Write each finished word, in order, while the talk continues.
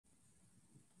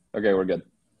Okay, we're good.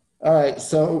 All right,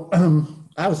 so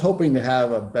I was hoping to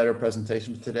have a better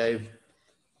presentation today,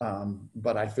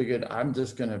 but I figured I'm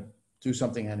just going to do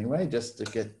something anyway, just to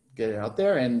get it out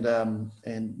there and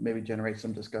maybe generate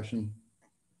some discussion.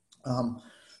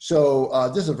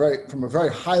 This is from a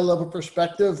very high level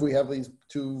perspective. We have these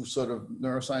two sort of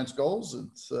neuroscience goals.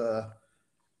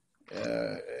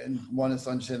 And one is to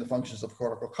understand the functions of the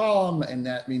cortical column, and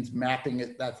that means mapping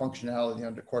that functionality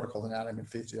under cortical anatomy and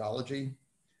physiology.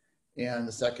 And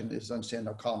the second is to understand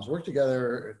how columns work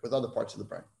together with other parts of the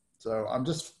brain. So I'm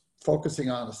just focusing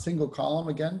on a single column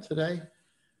again today.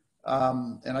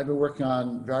 And I've been working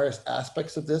on various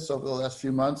aspects of this over the last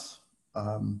few months.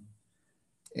 I'm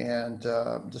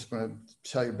just going to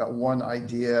tell you about one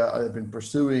idea I've been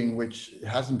pursuing, which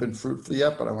hasn't been fruitful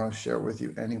yet, but I want to share it with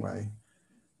you anyway.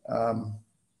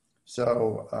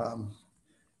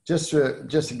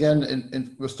 Just again,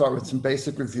 and we'll start with some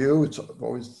basic review. It's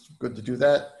always good to do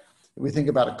that. If we think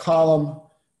about a column,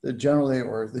 that generally,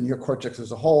 or the neocortex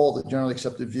as a whole, the generally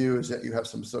accepted view is that you have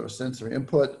some sort of sensory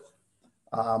input.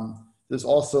 There's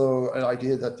also an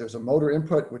idea that there's a motor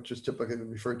input, which is typically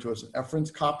referred to as an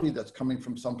efference copy that's coming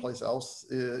from someplace else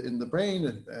in the brain,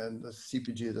 and the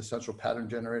CPG is a central pattern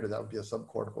generator. That would be a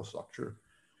subcortical structure.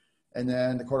 And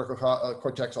then the cortical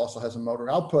cortex also has a motor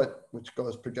output, which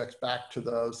projects back to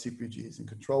those CPGs and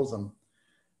controls them.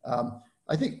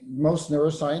 I think most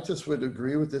neuroscientists would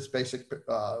agree with this basic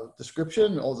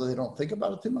description, although they don't think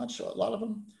about it too much, a lot of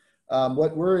them.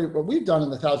 What we've done in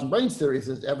the 1,000 Brains series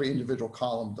is every individual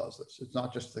column does this. It's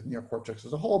not just the neocortex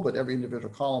as a whole, but every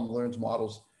individual column learns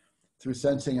models through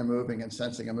sensing and moving and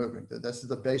sensing and moving. This is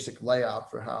the basic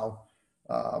layout for how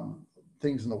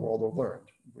things in the world are learned.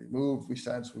 We move, we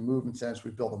sense, we move and sense,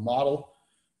 we build a model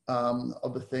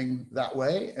of the thing that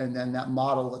way, and then that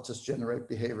model lets us generate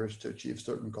behaviors to achieve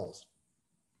certain goals.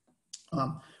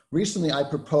 Recently, I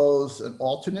proposed an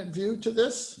alternate view to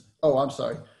this. Oh, I'm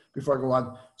sorry, before I go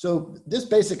on. So this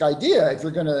basic idea,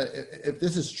 if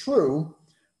this is true,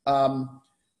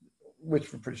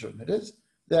 which we're pretty certain it is,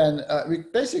 then we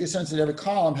basically sense that every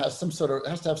column has to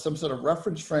have some sort of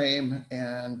reference frame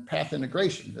and path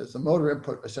integration. There's a motor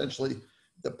input. Essentially,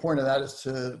 the point of that is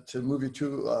to move you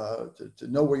to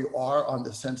know where you are on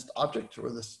the sensed object or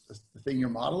the thing you're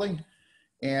modeling.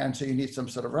 And so you need some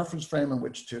sort of reference frame in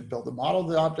which to build a model of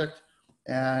the object,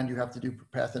 and you have to do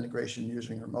path integration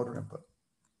using your motor input.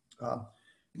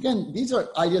 Again, these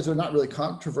ideas are not really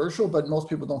controversial, but most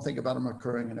people don't think about them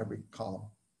occurring in every column.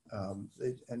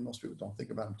 And most people don't think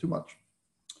about them too much,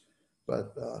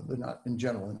 but they're not, in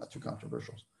general, they're not too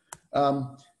controversial.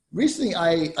 Recently,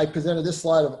 I presented this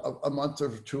slide a month or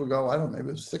two ago. I don't know, maybe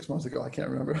it was 6 months ago. I can't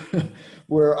remember.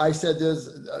 Where I said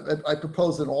I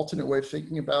proposed an alternate way of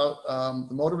thinking about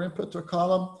the motor input to a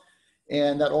column,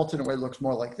 and that alternate way looks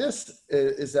more like this: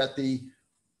 is that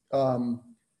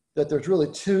that there's really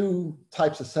two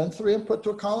types of sensory input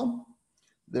to a column.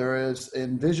 There is,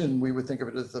 in vision, we would think of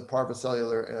it as the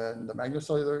parvocellular and the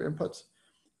magnocellular inputs,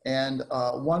 and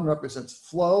one represents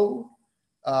flow.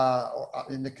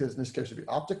 In this case, it would be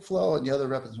optic flow, and the other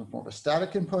represents more of a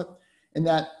static input. And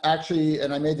that actually,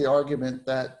 and I made the argument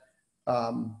that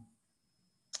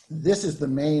this is the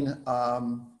main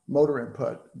motor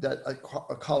input that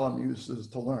a column uses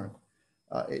to learn.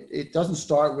 It doesn't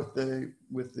start with the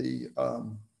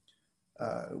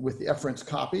efference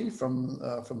copy from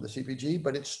the CPG,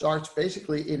 but it starts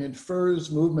basically, it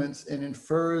infers movements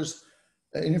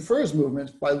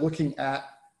by looking at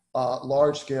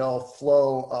large-scale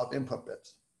flow of input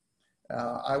bits.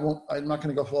 I'm not going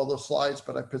to go through all those slides,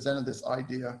 but I presented this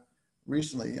idea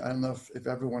recently. I don't know if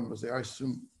everyone was there. I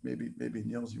assume maybe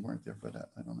Niels, you weren't there for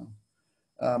that. I don't know.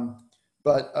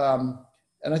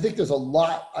 And I think there's a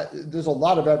lot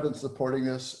of evidence supporting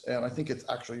this, and I think it's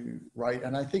actually right.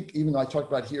 And I think even though I talked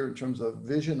about here in terms of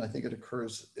vision, I think it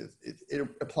occurs. It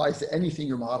applies to anything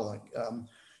you're modeling.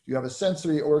 You have a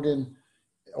sensory organ,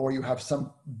 or you have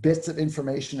some bits of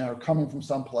information that are coming from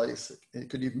someplace. It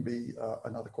could even be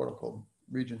another cortical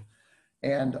region.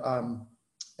 And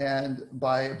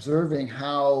by observing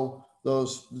how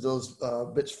those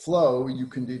bits flow, you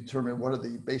can determine what are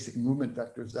the basic movement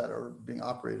vectors that are being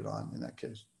operated on in that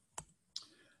case.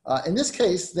 In this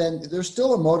case, then there's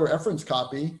still a motor efference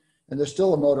copy, and there's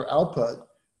still a motor output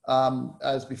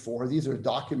as before. These are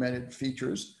documented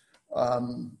features.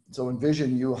 So in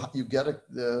vision, you get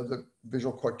the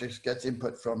visual cortex gets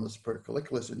input from the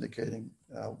supercolliculus indicating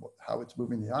how it's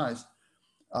moving the eyes,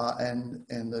 and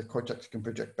the cortex can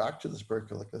project back to the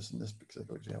supercolliculus in this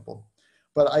particular example.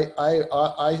 But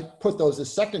I put those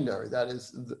as secondary. That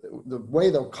is, the way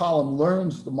the column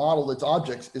learns the model its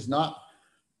objects is not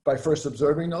by first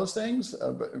observing those things.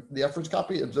 The efferents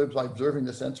copy observes by observing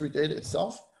the sensory data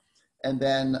itself. And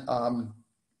then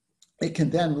it can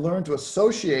then learn to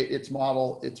associate its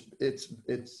model,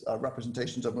 its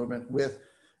representations of movement with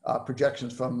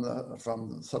projections from the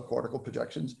subcortical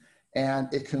projections.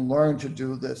 And it can learn to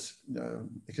do this,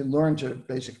 it can learn to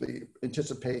basically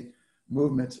anticipate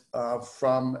movements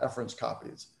from efferents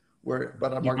copies. But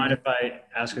Do you mind if I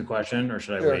ask a question, or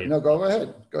should I wait? No, go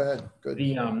ahead. Go ahead. Good.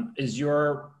 Is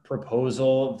your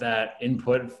proposal that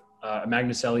input,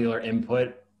 magnocellular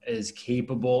input is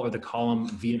capable, or the column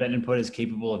via that input is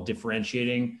capable of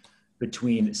differentiating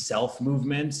between self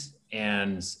movement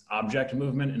and object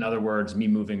movement? In other words, me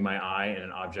moving my eye and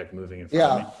an object moving in front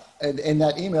of me? Yeah, and in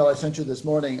that email I sent you this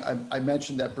morning, I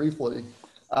mentioned that briefly.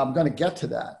 I'm going to get to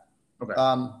that. Okay.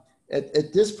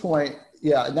 At this point,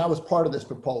 yeah, and that was part of this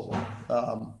proposal,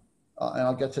 and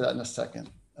I'll get to that in a second.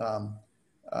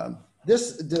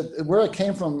 Where I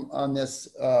came from on this,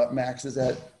 Max, is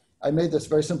that I made this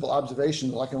very simple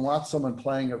observation that I can watch someone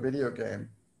playing a video game,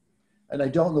 and I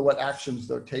don't know what actions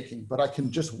they're taking, but I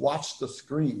can just watch the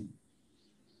screen,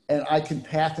 and I can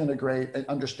path integrate and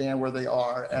understand where they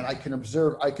are, and I can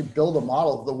observe. I can build a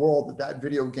model of the world that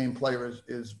video game player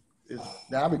is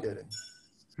navigating.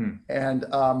 And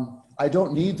I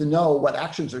don't need to know what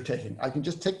actions they're taking. I can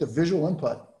just take the visual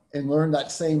input and learn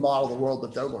that same model of the world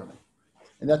that they're learning.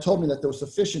 And that told me that there was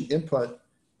sufficient input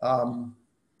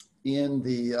in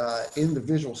the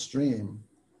visual stream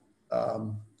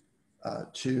to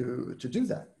do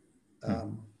that.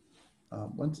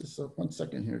 One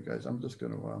second here, guys. I'm just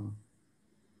going to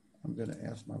I'm going to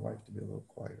ask my wife to be a little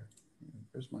quieter.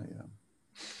 Where's my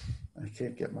I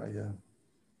can't get my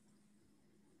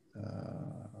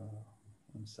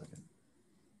 1 second.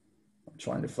 I'm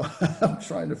trying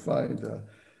to find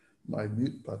my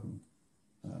mute button.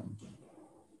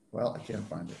 Well, I can't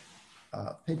find it.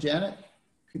 Hey, Janet,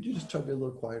 could you just try to be a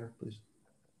little quieter, please?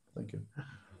 Thank you.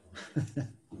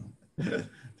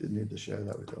 Didn't need to share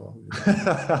that with you all.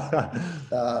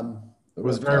 It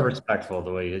was very respectful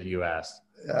the way you asked.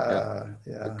 Yeah.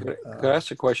 Could I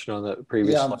ask a question on the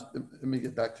previous slide? Let me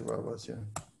get back to where I was here.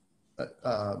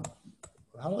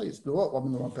 How do I use, I'm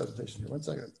in the wrong presentation here. One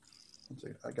second.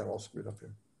 I got all screwed up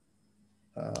here.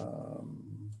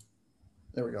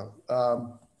 There we go.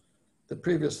 The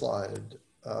previous slide.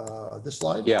 This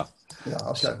slide? Yeah. Yeah,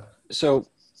 okay. So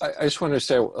I just want to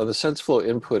say the sense flow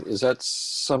input, is that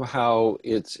somehow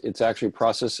it's actually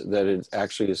processed that it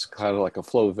actually is kind of like a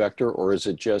flow vector, or is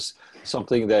it just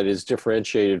something that is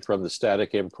differentiated from the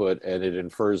static input and it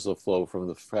infers the flow from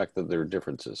the fact that there are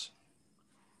differences?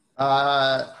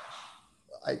 I'm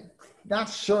not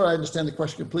sure I understand the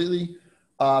question completely.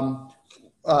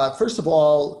 First of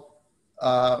all,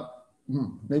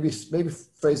 maybe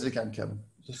phrase it again, Kevin.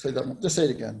 Just say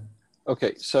it again.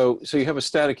 Okay, so you have a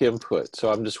static input.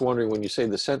 So I'm just wondering, when you say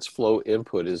the sense flow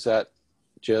input, is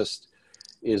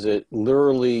it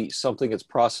literally something that's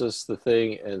processed the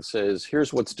thing and says,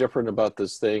 here's what's different about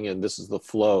this thing and this is the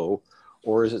flow?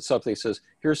 Or is it something that says,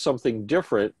 here's something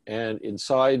different, and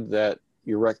inside that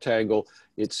your rectangle,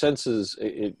 it senses,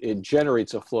 it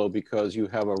generates a flow because you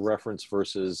have a reference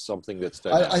versus something that's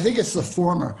dynamic? I think it's the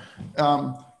former.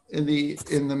 In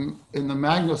the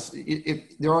Magnus,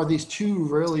 there are these two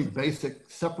really basic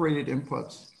separated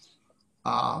inputs.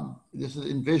 This is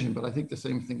in vision, but I think the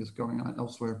same thing is going on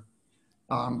elsewhere,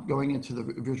 going into the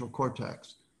visual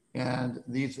cortex. And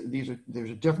there's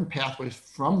different pathways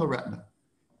from the retina,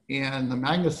 and the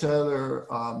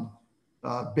magnocellular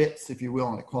bits, if you will,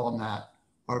 and I call them that,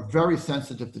 are very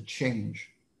sensitive to change.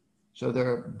 So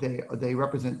they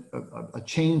represent a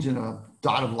change in a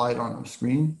dot of light on a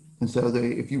screen. And so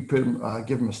if you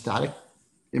give them a static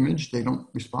image, they don't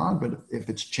respond, but if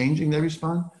it's changing, they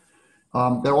respond.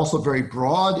 They're also very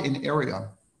broad in area.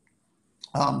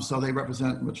 So they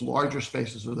represent much larger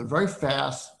spaces. So they're very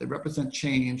fast. They represent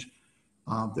change.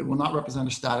 They will not represent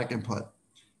a static input.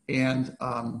 And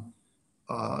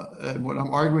what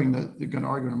I'm arguing, that you're going to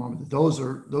argue in a moment, that those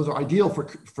are ideal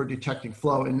for detecting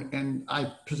flow. And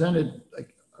I presented,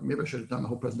 maybe I should have done the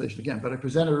whole presentation again, but I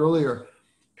presented earlier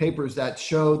papers that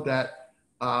showed that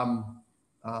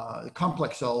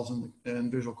complex cells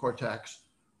in visual cortex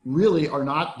really are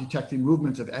not detecting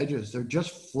movements of edges. They're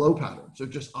just flow patterns. They're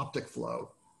just optic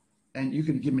flow. And you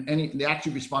can give them they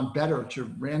actually respond better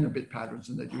to random bit patterns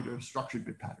than they do to structured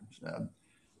bit patterns.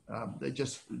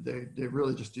 They're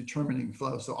really just determining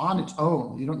flow. So on its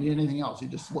own, you don't need anything else. You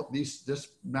just look, this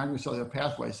magnocellular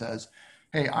pathway says,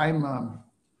 hey, I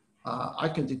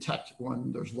can detect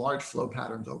when there's large flow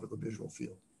patterns over the visual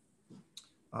field.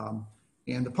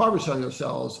 And the parvocellular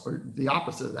cells are the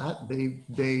opposite of that.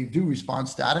 They do respond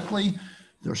statically,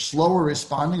 They're slower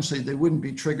responding, so they wouldn't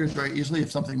be triggered very easily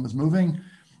if something was moving,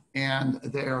 and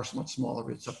they are much smaller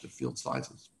receptive field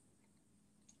sizes.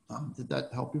 Did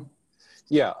that help you?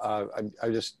 Yeah, I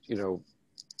just,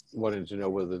 wanted to know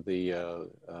whether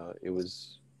it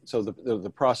was, so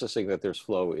the processing that there's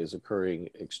flow is occurring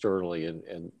externally,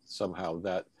 and somehow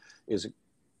that is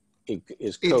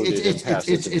coded and passed.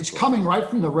 It's coming right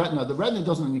from the retina. The retina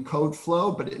doesn't encode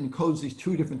flow, but it encodes these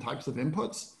two different types of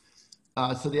inputs.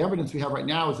 So the evidence we have right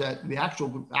now is that the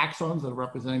actual axons that are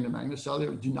representing the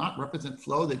magnocellular do not represent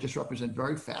flow. They just represent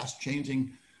very fast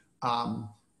changing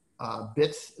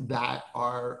bits that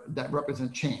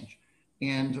represent change.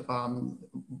 And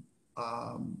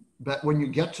but when you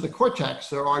get to the cortex,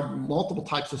 there are multiple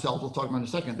types of cells. We'll talk about in a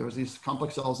second. There's these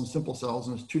complex cells and simple cells,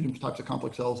 and there's two different types of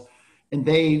complex cells, and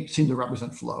they seem to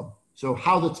represent flow. So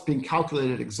how that's being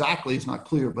calculated exactly is not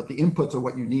clear, but the inputs are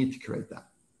what you need to create that.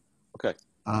 Okay.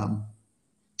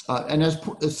 And as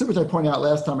soon as I pointed out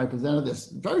last time I presented this,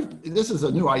 this is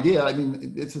a new idea. I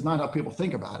mean, this is not how people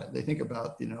think about it. They think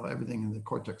about, everything in the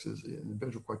cortex in the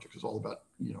visual cortex is all about,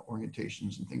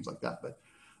 orientations and things like that. But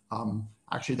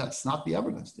actually, that's not the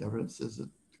evidence. The evidence is that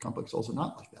the complex cells are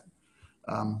not like that.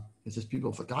 It's just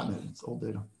people have forgotten it. It's old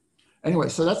data. Anyway,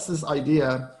 so that's this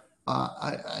idea.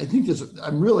 I think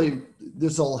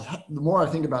the more I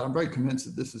think about it, I'm very convinced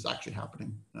that this is actually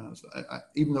happening. So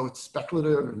even though it's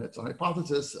speculative and it's a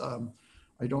hypothesis,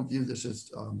 I don't view this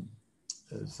as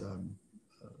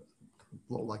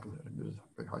low likelihood. It is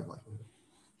very high likelihood.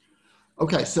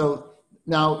 Okay, so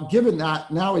now given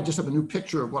that, now I just have a new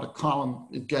picture of what a column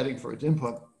is getting for its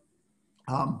input.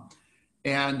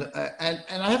 And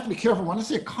I have to be careful when I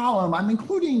say a column, I'm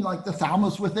including like the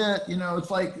thalamus with it,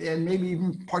 it's like, and maybe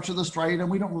even parts of the striatum,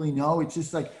 we don't really know. It's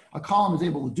just like a column is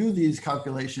able to do these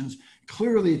calculations.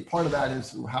 Clearly part of that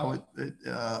is how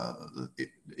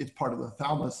it's part of the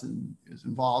thalamus and is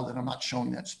involved, and I'm not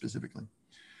showing that specifically.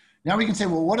 Now we can say,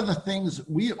 well, what are the things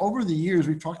over the years,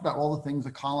 we've talked about all the things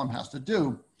a column has to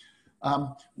do.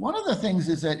 One of the things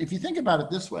is that if you think about it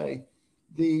this way,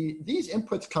 these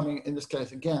inputs coming, in this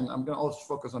case, again, I'm going to always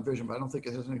focus on vision, but I don't think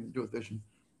it has anything to do with vision.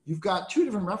 You've got two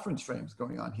different reference frames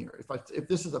going on here. If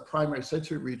this is a primary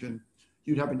sensory region,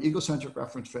 you'd have an ego-centric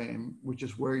reference frame, which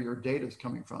is where your data is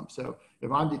coming from. So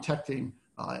if I'm detecting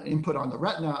input on the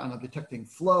retina and I'm detecting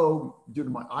flow due to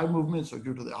my eye movements or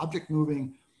due to the object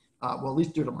moving, well, at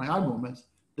least due to my eye movements,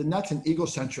 then that's an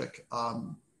ego-centric.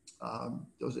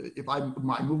 If I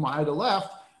move my eye to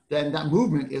left, then that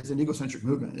movement is an egocentric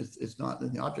movement. It's not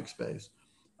in the object space.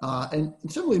 And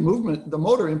similarly, movement, the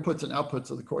motor inputs and outputs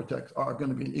of the cortex are going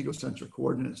to be in egocentric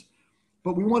coordinates.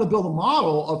 But we want to build a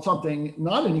model of something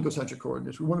not in egocentric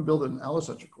coordinates. We want to build it in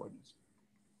allocentric coordinates.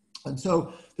 And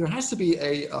so there has to be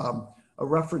a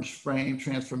reference frame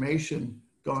transformation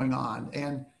going on.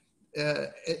 And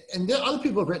other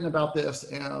people have written about this,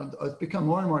 and it's become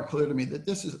more and more clear to me that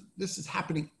this is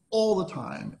happening all the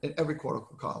time in every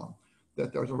cortical column,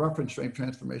 that there's a reference frame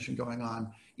transformation going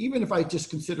on. Even if I just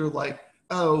consider like,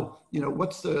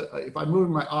 if I'm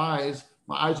moving my eyes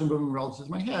are moving relative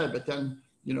to my head, but then,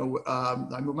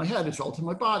 I move my head, it's relative to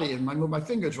my body, and I move my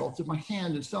fingers relative to my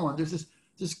hand, and so on. There's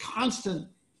this constant,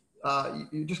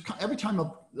 every time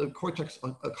a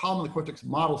column of the cortex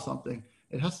models something,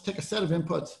 it has to take a set of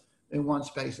inputs in one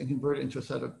space and convert it into a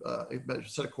set of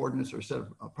coordinates or a set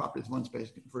of properties in one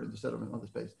space, convert it into a set of another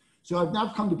space. So I've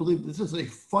now come to believe that this is a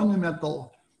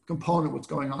fundamental component of what's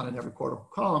going on in every cortical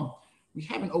column. We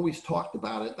haven't always talked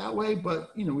about it that way,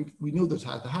 but we knew this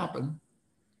had to happen.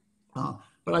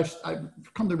 But I've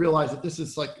come to realize that this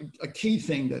is like a key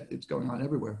thing that it's going on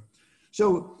everywhere.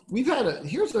 So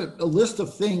here's a list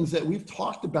of things that we've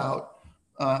talked about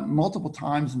multiple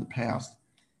times in the past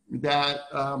that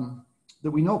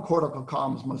we know cortical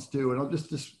columns must do. And I'll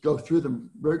just go through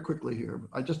them very quickly here.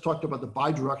 I just talked about the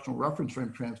bidirectional reference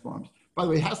frame transforms. By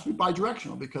the way, it has to be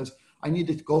bidirectional because I need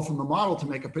to go from the model to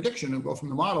make a prediction and go from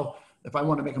the model. If I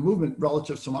want to make a movement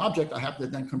relative to some object, I have to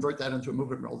then convert that into a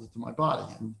movement relative to my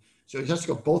body. And so it has to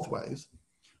go both ways.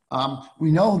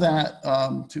 We know that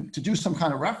to do some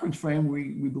kind of reference frame,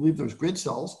 we believe there's grid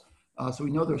cells. So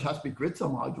we know there has to be grid cell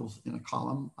modules in a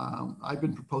column. I've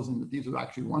been proposing that these are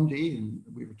actually 1D, and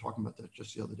we were talking about that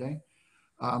just the other day.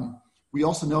 We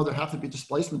also know there have to be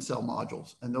displacement cell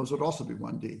modules, and those would also be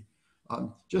 1D.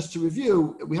 Just to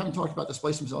review, we haven't talked about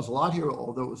displacement cells a lot here,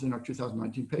 although it was in our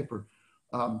 2019 paper.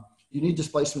 You need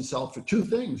displacement cells for two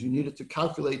things. You need it to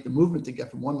calculate the movement to get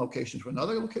from one location to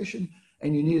another location,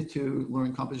 and you need it to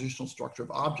learn compositional structure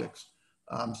of objects.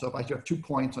 So if I have 2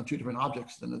 points on two different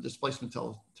objects, then the displacement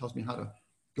tells me how to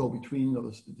go between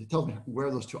those. It tells me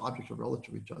where those two objects are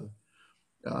relative to each other.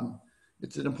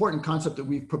 It's an important concept that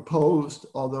we've proposed,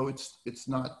 although it's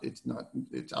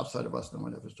outside of us. No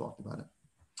one ever's talked about it.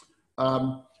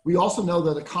 We also know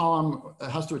that a column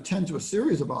has to attend to a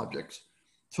series of objects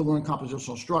to learn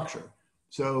compositional structure.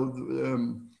 So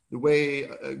the way,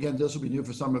 again, this will be new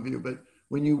for some of you, but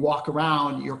when you walk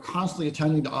around, you're constantly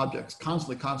attending to objects,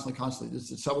 constantly.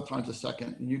 This is several times a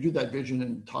second. And you do that vision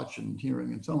and touch and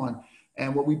hearing and so on.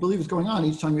 And what we believe is going on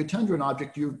each time you attend to an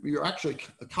object, you're actually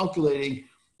calculating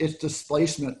its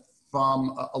displacement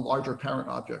from a larger parent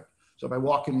object. So if I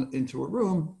walk into a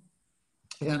room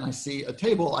and I see a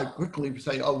table, I quickly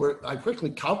say, I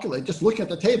quickly calculate, just look at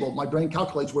the table. My brain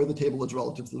calculates where the table is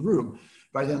relative to the room.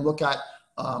 If I then look at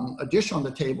a dish on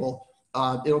the table,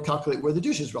 it'll calculate where the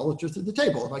dish is relative to the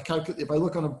table. If I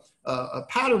look on a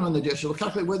pattern on the dish, it'll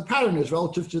calculate where the pattern is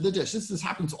relative to the dish. This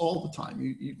happens all the time.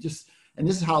 And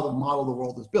this is how the model of the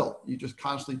world is built. You just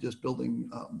constantly just building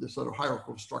this sort of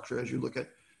hierarchical structure as you look at,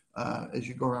 as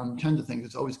you go around and tend to things.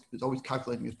 It's always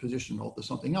calculating its position relative to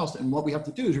something else. And what we have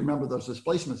to do is remember those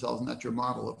displacement cells, and that's your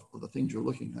model of the things you're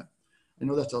looking at. I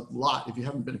know that's a lot. If you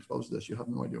haven't been exposed to this, you have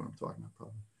no idea what I'm talking about,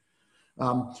 probably.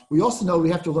 We also know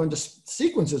we have to learn the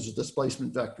sequences of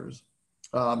displacement vectors,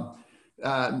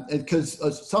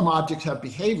 because some objects have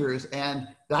behaviors, and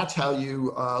that's how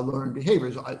you learn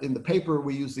behaviors. In the paper,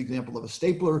 we use the example of a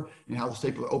stapler and how the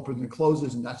stapler opens and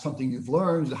closes, and that's something you've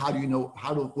learned. How do you know,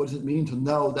 what does it mean to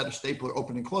know that a stapler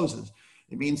opens and closes?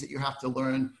 It means that you have to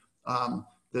learn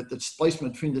the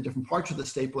displacement between the different parts of the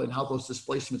stapler and how those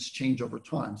displacements change over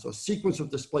time. So a sequence of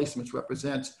displacements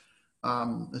represents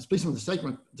displacement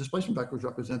vectors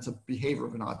represents a behavior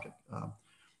of an object.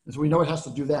 And so we know it has to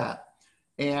do that.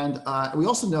 And we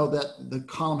also know that the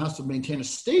column has to maintain a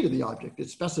state of the object.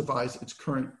 It specifies its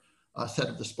current set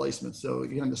of displacements. So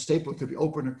again, the stapler could be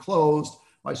open or closed.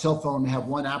 My cell phone may have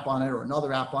one app on it or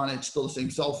another app on it. It's still the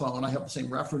same cell phone. I have the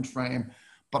same reference frame,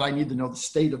 but I need to know the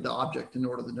state of the object in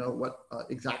order to know what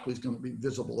exactly is going to be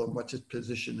visible and what its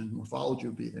position and morphology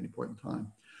will be at any point in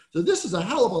time. So this is a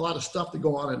hell of a lot of stuff to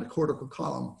go on in a cortical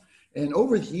column. And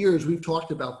over the years, we've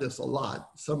talked about this a lot.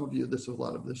 Some of you, a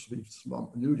lot of this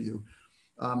will be new to you.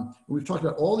 We've talked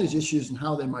about all these issues and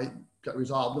how they might get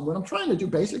resolved. And what I'm trying to do,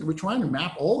 basically, we're trying to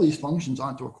map all these functions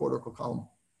onto a cortical column.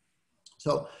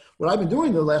 So what I've been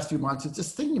doing the last few months is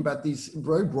just thinking about these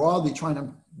very broadly, trying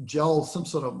to gel some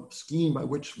sort of scheme by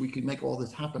which we can make all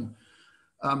this happen.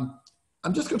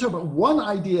 I'm just going to talk about one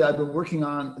idea I've been working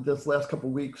on this last couple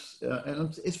of weeks,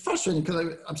 and it's frustrating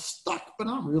because I'm stuck, but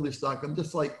not really stuck. I'm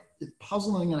just like, it's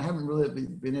puzzling, and I haven't really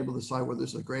been able to decide whether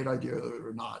it's a great idea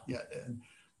or not yet.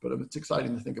 But it's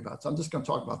exciting to think about. So I'm just going to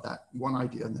talk about that one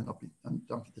idea, and then I'm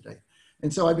done for the day.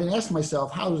 And so I've been asking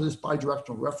myself, how does this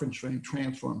bidirectional reference frame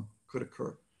transform could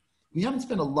occur? We haven't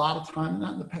spent a lot of time on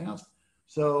that in the past.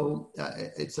 So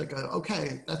it's like,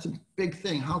 okay, that's a big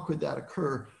thing. How could that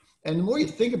occur? And the more you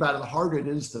think about it, the harder it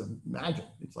is to imagine.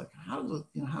 It's like, how does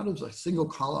a single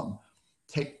column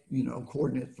take,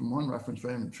 coordinates from one reference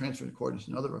frame and transfer the coordinates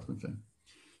to another reference frame?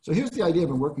 So here's the idea I've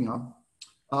been working on.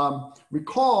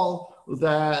 Recall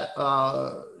that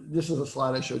this is a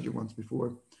slide I showed you once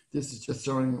before. This is just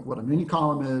showing what a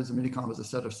minicolumn is. A minicolumn is a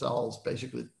set of cells,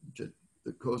 basically,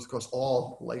 that goes across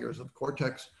all layers of the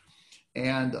cortex.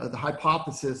 And the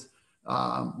hypothesis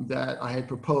that I had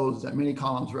proposed that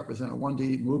minicolumns represent a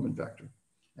 1D movement vector.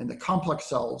 And the complex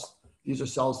cells, these are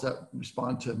cells that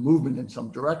respond to movement in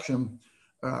some direction,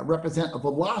 represent a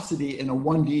velocity in a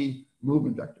 1D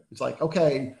movement vector. It's like,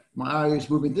 okay, my eye is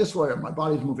moving this way, or my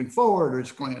body is moving forward, or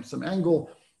it's going at some angle.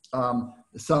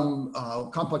 Some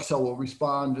complex cell will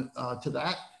respond to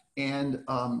that, and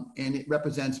it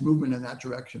represents movement in that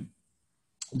direction.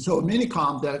 And so a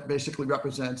minicolumn that basically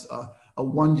represents a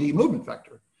 1D movement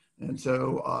vector. And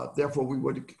so therefore we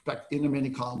would expect in a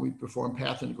minicolumn, we perform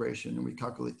path integration and we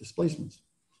calculate displacements.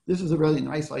 This is a really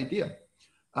nice idea.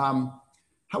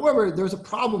 However, there's a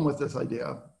problem with this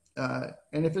idea.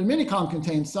 And if a minicolumn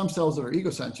contains some cells that are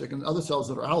egocentric and other cells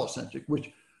that are allocentric,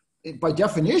 which by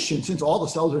definition, since all the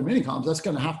cells are minicolumns, that's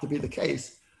going to have to be the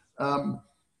case.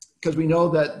 Because we know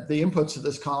that the inputs to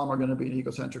this column are going to be in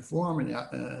egocentric form,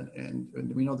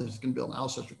 and we know this is going to build an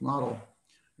allocentric model.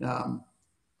 Then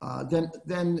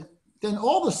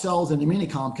all the cells in the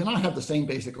minicolumn cannot have the same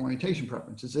basic orientation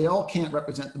preferences. They all can't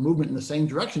represent the movement in the same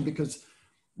direction because,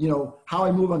 how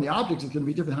I move on the object is going to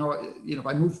be different.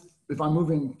 If I'm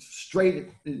moving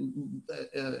straight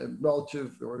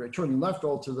relative or turning left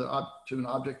relative to an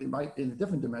object, it might be in a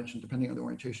different dimension depending on the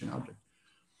orientation of the object.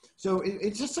 So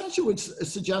it's essentially would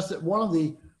suggest that one of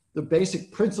the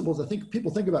basic principles, I think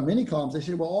people think about minicolumns, they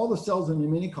say, well, all the cells in the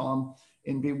minicolumn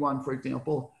in B1, for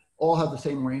example, all have the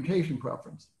same orientation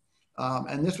preference.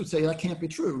 And this would say that can't be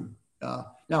true.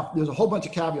 Now, there's a whole bunch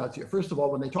of caveats here. First of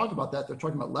all, when they talk about that, they're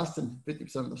talking about less than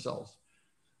 50% of the cells,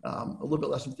 a little bit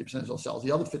less than 50% of the cells.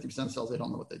 The other 50% of cells, they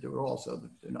don't know what they do at all, so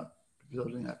they're not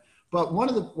doing that. But one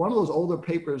of those older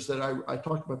papers that I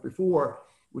talked about before,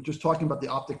 which was talking about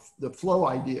the flow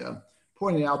idea,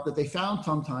 pointing out that they found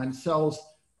sometimes cells,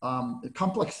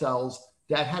 complex cells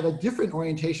that had a different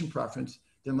orientation preference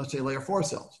than, let's say, layer 4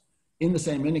 cells in the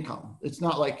same minicolumn. It's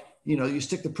not like, you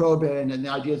stick the probe in and the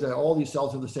idea is that all these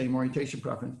cells have the same orientation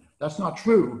preference. That's not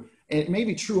true. And it may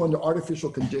be true under artificial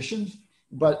conditions,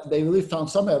 but they really found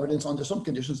some evidence under some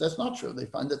conditions that's not true. They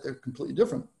find that they're completely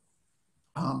different.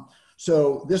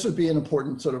 So this would be an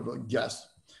important sort of a guess.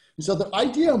 And so the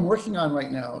idea I'm working on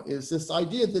right now is this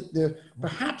idea that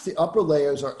perhaps the upper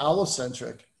layers are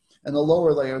allocentric and the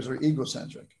lower layers are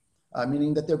egocentric,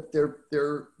 meaning that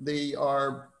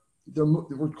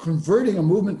we're converting a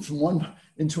movement from one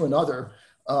into another.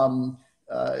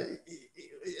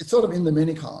 It's sort of in the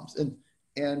minicolumns.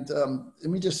 And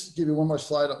let me just give you one more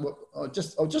slide.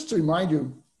 Just to remind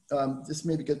you, this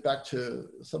maybe get back to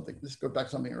something. This goes back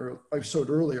to something I showed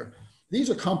earlier. These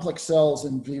are complex cells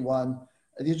in V1.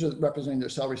 And these are representing their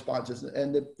cell responses.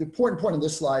 And the important point of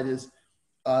this slide is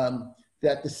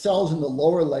that the cells in the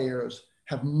lower layers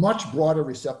have much broader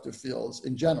receptive fields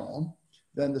in general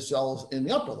than the cells in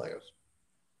the upper layers.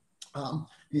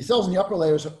 These cells in the upper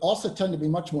layers also tend to be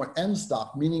much more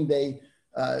end-stop, meaning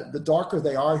the darker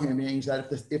they are here means that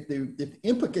if the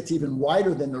input gets even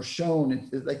wider than they're shown,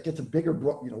 it gets a bigger,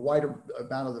 wider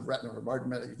amount of the retina or wider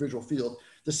amount of the visual field,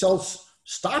 the cells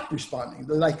stop responding.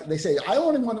 They say, I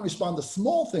only want to respond to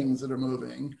small things that are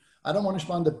moving. I don't want to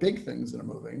respond to big things that are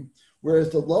moving.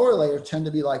 Whereas the lower layers tend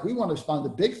to be like, we want to respond to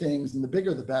big things, and the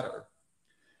bigger the better.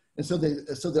 And so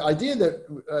the idea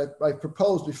that I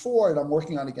proposed before and I'm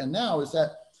working on again now is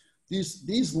that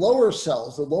these lower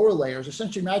cells, the lower layers,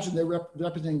 essentially imagine they're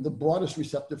representing the broadest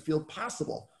receptive field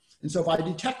possible. And so if I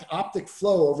detect optic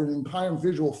flow over an entire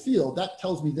visual field, that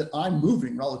tells me that I'm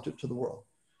moving relative to the world.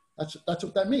 That's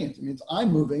what that means. It means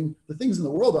I'm moving. The things in the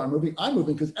world are moving. I'm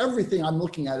moving because everything I'm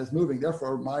looking at is moving.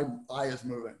 Therefore, my eye is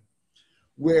moving.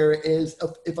 Whereas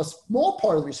if a small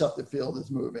part of the receptive field is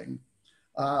moving,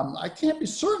 I can't be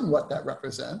certain what that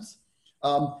represents.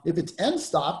 If it's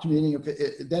end-stopped, meaning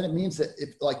then it means that if,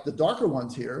 like the darker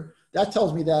ones here, that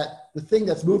tells me that the thing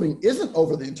that's moving isn't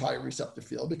over the entire receptive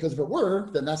field, because if it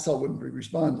were, then that cell wouldn't be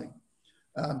responding.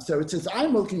 So it says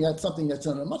I'm looking at something that's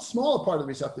in a much smaller part of the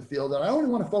receptive field, and I only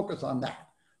want to focus on that.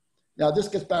 Now, this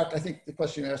gets back, I think the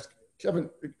question you asked Kevin,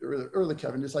 early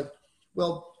Kevin, is like,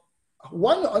 well,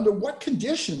 under what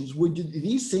conditions would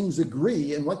these things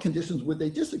agree and what conditions would they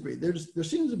disagree? There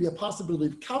seems to be a possibility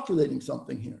of calculating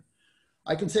something here.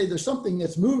 I can say there's something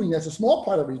that's moving that's a small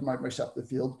part of my receptive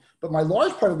field, but my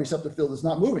large part of the receptive field is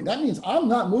not moving. That means I'm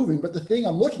not moving, but the thing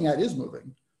I'm looking at is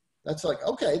moving. That's like,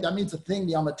 okay, that means the thing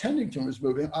that I'm attending to is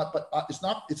moving, but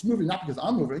it's moving not because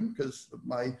I'm moving, because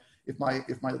if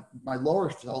my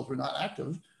lower cells were not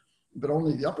active, but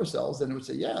only the upper cells, then it would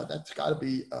say, yeah, that's got to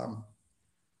be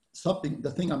something, the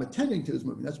thing I'm attending to is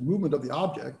moving. That's movement of the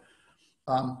object.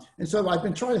 And so I've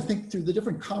been trying to think through the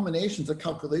different combinations of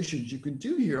calculations you can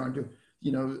do here under,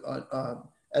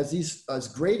 as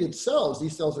graded cells,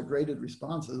 these cells are graded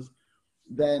responses,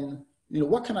 then,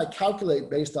 what can I calculate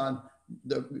based on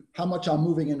how much I'm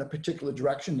moving in a particular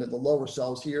direction to the lower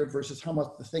cells here versus how much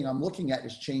the thing I'm looking at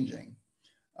is changing.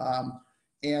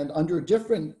 And under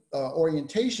different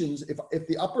orientations, if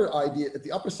the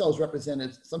upper cells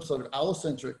represented some sort of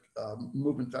allocentric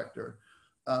movement vector,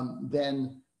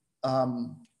 then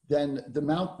the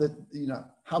amount that,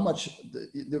 how much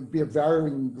there'd be a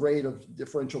varying grade of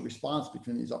differential response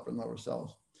between these upper and lower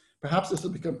cells. Perhaps this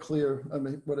will become clear. I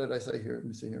mean, what did I say here? Let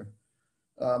me see here.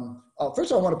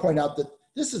 First, I want to point out that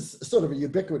this is sort of a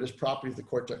ubiquitous property of the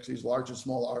cortex, these large and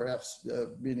small RFs,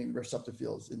 meaning receptive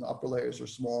fields in the upper layers are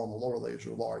small and the lower layers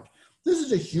are large. This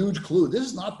is a huge clue. This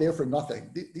is not there for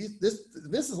nothing.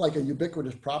 This is like a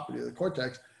ubiquitous property of the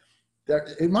cortex.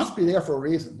 It must be there for a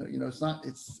reason.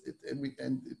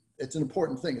 It's an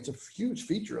important thing. It's a huge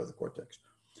feature of the cortex.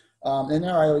 And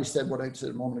now I already said what I said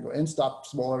a moment ago. End-stop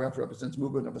small RF represents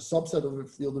movement of a subset of the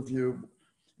field of view.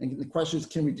 And the question is,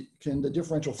 can the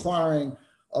differential firing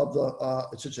of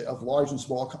of large and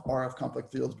small RF complex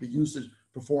fields be used to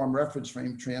perform reference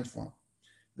frame transform?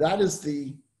 That is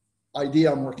the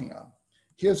idea I'm working on.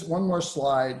 Here's one more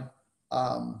slide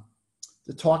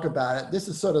to talk about it. This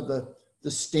is sort of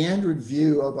the standard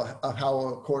view of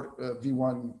how a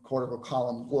V1 cortical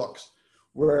column looks,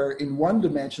 where in one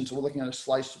dimension, so we're looking at a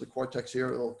slice of the cortex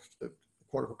here, a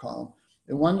cortical column.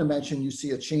 In one dimension, you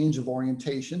see a change of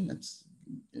orientation. It's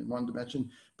in one dimension,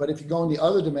 But if you go in the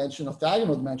other dimension,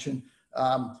 orthogonal dimension,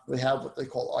 we have what they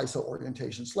call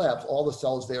iso-orientation slabs. All the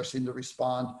cells there seem to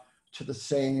respond to the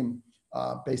same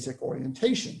basic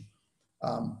orientation.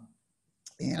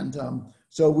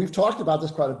 So we've talked about this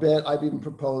quite a bit. I've even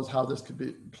proposed how this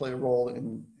could play a role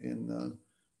in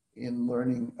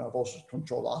learning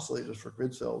voltage-controlled oscillators for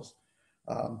grid cells.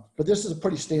 But this is a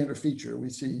pretty standard feature. We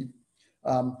see,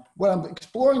 what I'm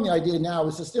exploring the idea now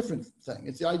is this different thing.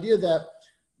 It's the idea that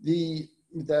the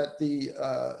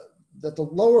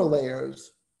lower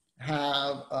layers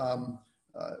have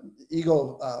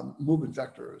ego movement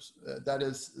vectors. That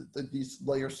is, these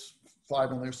layers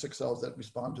 5 and layer 6 cells that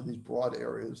respond to these broad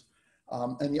areas.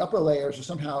 And the upper layers are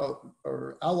somehow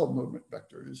allo movement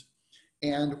vectors.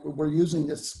 And we're using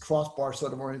this crossbar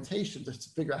sort of orientation to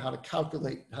figure out how to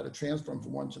calculate, how to transform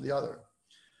from one to the other.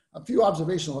 A few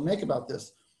observations I'll make about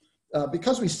this.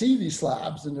 Because we see these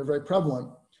slabs and they're very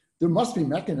prevalent, there must be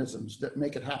mechanisms that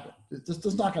make it happen. This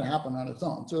is not going to happen on its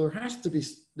own. So there has to be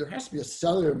a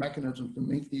cellular mechanism to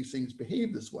make these things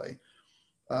behave this way.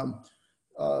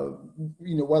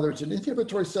 Whether it's an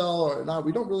inhibitory cell or not,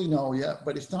 we don't really know yet,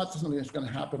 but it's not something that's going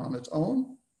to happen on its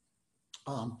own.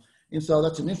 And so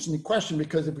that's an interesting question,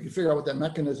 because if we can figure out what that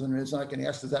mechanism is, then I can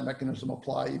ask, does that mechanism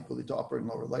apply equally to upper and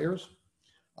lower layers?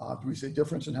 Do we see a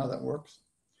difference in how that works?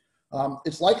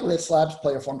 It's likely that slabs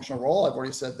play a functional role. I've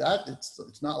already said that.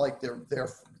 It's not like they're there.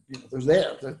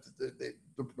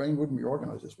 The brain wouldn't be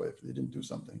organized this way if they didn't do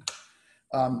something.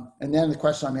 And then the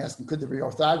question I'm asking, could there be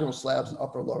orthogonal slabs in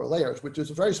upper and lower layers, which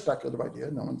is a very speculative idea.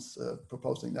 No one's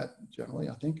proposing that generally,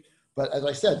 I think. But as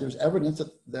I said, there's evidence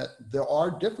that there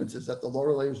are differences, that the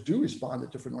lower layers do respond to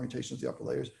different orientations of the upper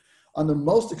layers. Under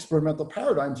most experimental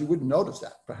paradigms, you wouldn't notice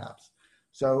that, perhaps.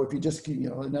 So if you just, an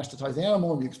anesthetized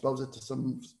animal and you expose it to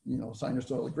some,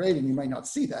 sinusoidal grading, you might not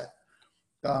see that.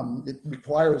 It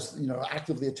requires,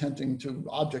 actively attending to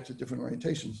objects at different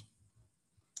orientations.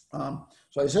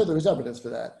 So I said there is evidence for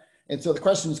that. And so the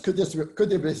question is, could this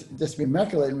be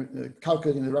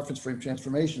calculating the reference frame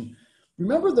transformation?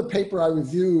 Remember the paper I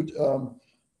reviewed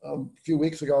a few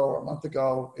weeks ago or a month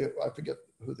ago? I forget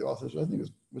who the authors were. I think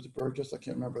was it Burgess? I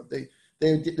can't remember.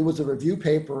 There was a review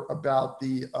paper about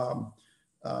the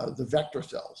vector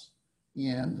cells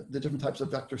and the different types of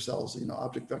vector cells,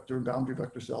 object vector and boundary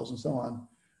vector cells and so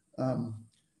on.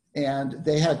 And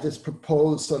they had this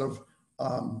proposed sort of,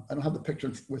 I don't have the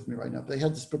picture with me right now, but they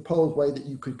had this proposed way that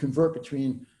you could convert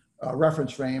between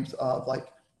reference frames of like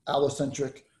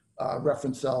allocentric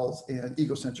reference cells and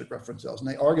egocentric reference cells. And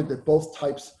they argued that both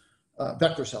types,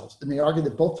 vector cells, and they argued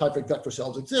that both types of vector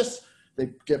cells exist.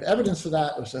 They give evidence for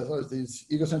that. It says, there's these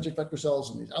egocentric vector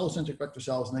cells and these allocentric vector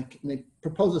cells, and they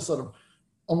propose this sort of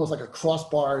almost like a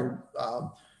crossbar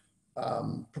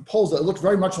proposal. It looks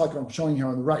very much like what I'm showing here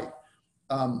on the right,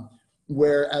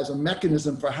 where as a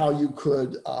mechanism for how you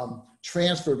could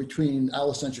transfer between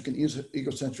allocentric and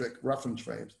egocentric reference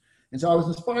frames. And so I was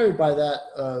inspired by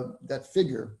that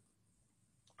figure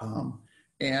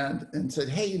and said,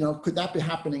 hey, could that be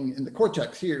happening in the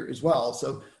cortex here as well?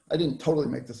 So I didn't totally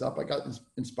make this up. I got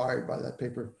inspired by that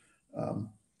paper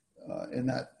in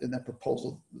that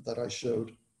proposal that I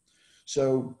showed.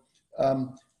 So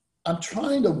I'm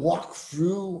trying to walk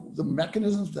through the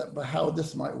mechanisms by how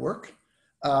this might work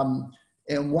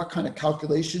and what kind of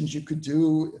calculations you could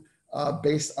do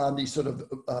based on these sort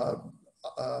of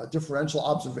differential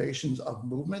observations of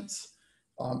movements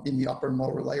in the upper and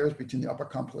lower layers between the upper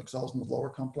complex cells and the lower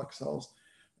complex cells.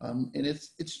 And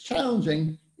it's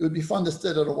challenging. It would be fun to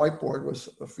sit at a whiteboard with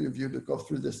a few of you to go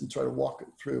through this and try to walk it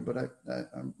through, but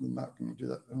I'm not going to do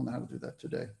that. I don't know how to do that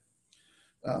today.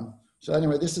 So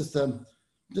anyway, this is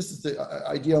the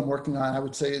idea I'm working on. I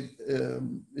would say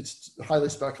it's highly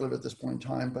speculative at this point in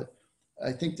time, but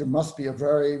I think there must be a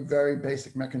very, very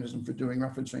basic mechanism for doing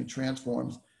reference frame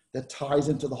transforms that ties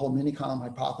into the whole minicolumn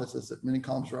hypothesis that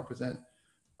minicolumns represent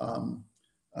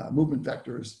movement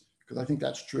vectors, because I think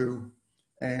that's true.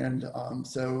 And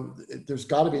so there's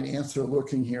got to be an answer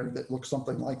lurking here that looks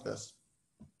something like this.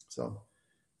 So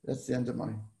that's the end of my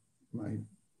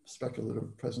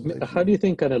speculative presentation. How do you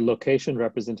think kind of location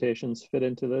representations fit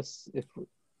into this?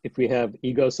 If we have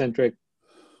egocentric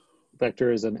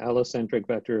vectors and allocentric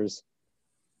vectors,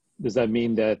 does that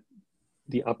mean that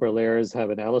the upper layers have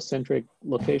an allocentric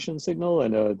location signal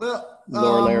and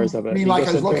lower layers have an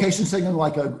egocentric? Like a location signal,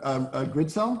 like a grid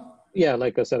cell? Yeah,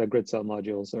 like a set of grid cell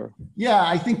modules, or. Yeah,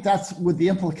 I think that's what the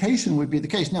implication would be the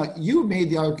case. Now, you made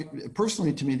the argument,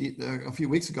 personally to me, a few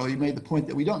weeks ago, you made the point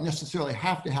that we don't necessarily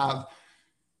have to have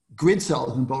grid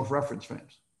cells in both reference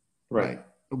frames. Right.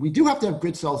 But we do have to have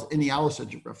grid cells in the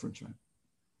allocentric reference frame.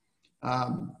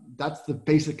 That's the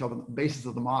basis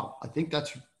of the model. I think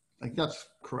that's I think that's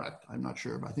correct. I'm not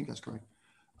sure, but I think that's correct.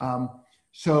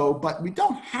 But we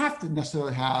don't have to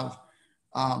necessarily have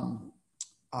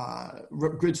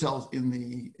grid cells in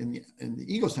the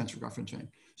egocentric reference frame.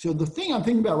 So the thing I'm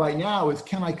thinking about right now is,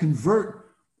 can I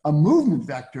convert a movement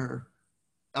vector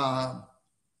on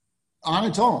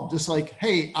its own? Just like,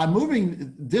 hey, I'm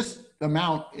moving this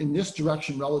amount in this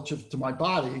direction relative to my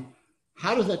body.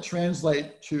 How does that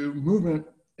translate to movement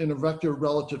in a vector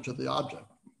relative to the object?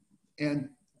 And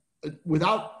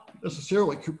without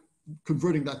necessarily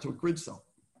converting that to a grid cell.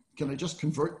 Can I just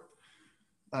convert,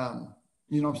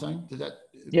 you know what I'm saying? Did that?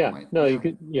 Yeah, you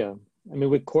could, yeah. I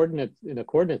mean, with coordinates, in a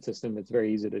coordinate system, it's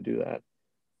very easy to do that.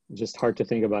 It's just hard to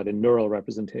think about in neural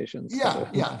representations. Yeah,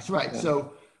 that's right. Yeah.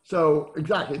 So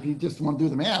exactly, if you just want to do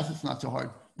the math, it's not so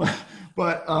hard.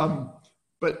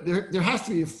 But there has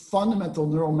to be fundamental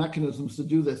neural mechanisms to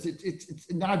do this. It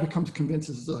now becomes convinced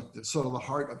this is like sort of the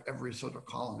heart of every sort of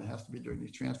column. It has to be doing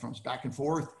these transforms back and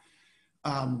forth.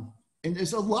 And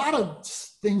there's a lot of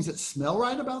things that smell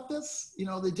right about this. You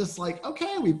know, they're just like,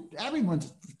 okay,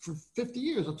 everyone's for 50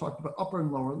 years have talked about upper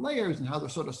and lower layers and how they're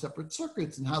sort of separate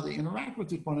circuits and how they interact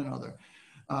with one another.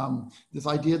 This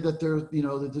idea that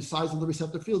the size of the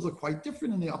receptor fields are quite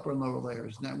different in the upper and lower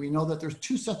layers. Now we know that there's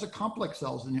two sets of complex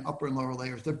cells in the upper and lower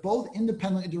layers. They're both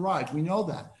independently derived. We know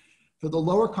that. For the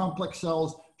lower complex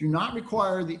cells do not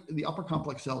require the upper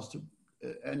complex cells to,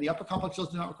 and the upper complex cells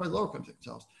do not require the lower complex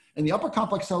cells. And the upper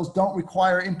complex cells don't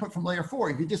require input from layer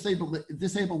 4. If you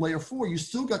disable layer 4, you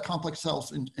still got complex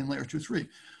cells in layer 2, 3.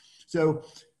 So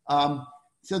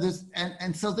there's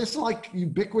there's like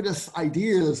ubiquitous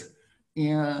ideas.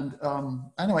 And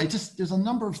anyway, there's a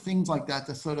number of things like that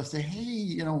to sort of say,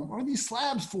 hey, what are these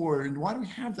slabs for, and why do we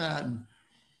have that?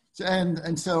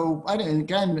 And so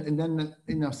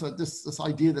this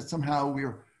idea that somehow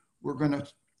we're going to,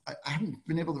 I haven't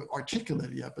been able to articulate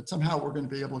it yet, but somehow we're going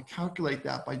to be able to calculate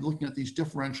that by looking at these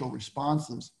differential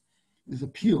responses is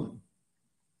appealing.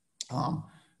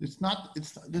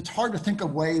 It's hard to think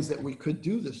of ways that we could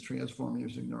do this transform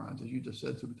using neurons, as you just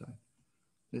said, Subutai.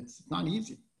 It's not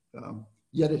easy.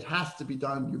 Yet it has to be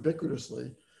done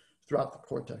ubiquitously throughout the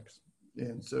cortex.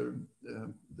 And so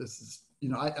this is,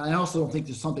 I also don't think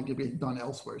there's something to be done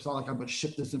elsewhere. It's not like I'm going to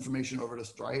ship this information over to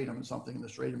striatum and something, and the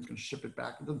striatum is going to ship it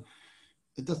back.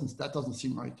 That doesn't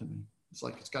seem right to me. It's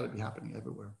like, it's got to be happening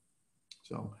everywhere.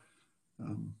 So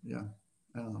yeah,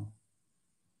 I don't know.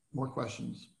 More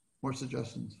questions, more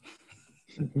suggestions.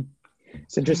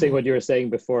 It's interesting what you were saying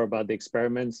before about the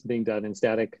experiments being done in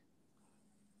static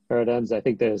paradigms. I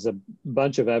think there's a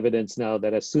bunch of evidence now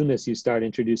that as soon as you start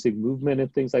introducing movement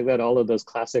and things like that, all of those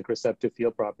classic receptive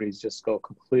field properties just go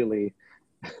completely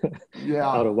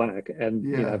out of whack.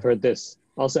 And I've heard this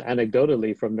also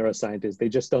anecdotally from neuroscientists. They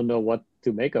just don't know what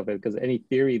to make of it because any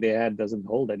theory they had doesn't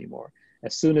hold anymore.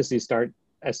 As soon as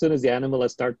the animal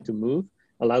is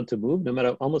allowed to move,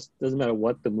 almost doesn't matter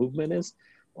what the movement is,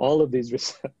 all of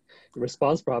these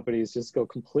response properties just go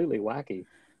completely wacky.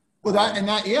 Well,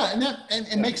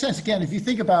 it makes sense. Again, if you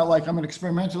think about, like, I'm an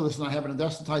experimentalist and I have an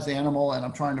anesthetized animal and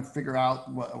I'm trying to figure out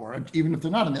or even if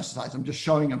they're not anesthetized, I'm just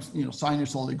showing them,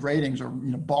 sinusoidal gratings or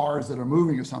bars that are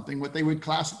moving or something. What they would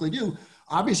classically do,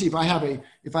 obviously, if I have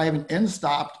an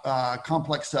end-stopped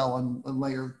complex cell on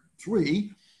layer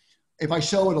 3, if I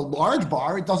show it a large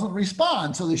bar, it doesn't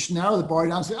respond. So they should narrow the bar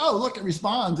down and say, oh, look, it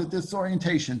responds at this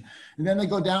orientation. And then they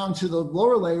go down to the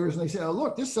lower layers and they say, oh,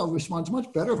 look, this cell responds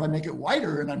much better if I make it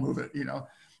wider and I move it,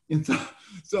 And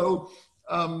so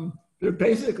they're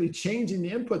basically changing the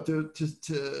input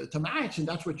to match, and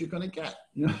that's what you're going to get.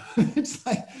 It's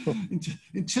like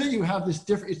until you have this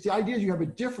different. It's the idea you have a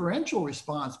differential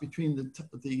response between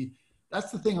that's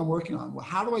the thing I'm working on. Well,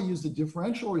 how do I use the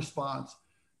differential response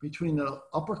between the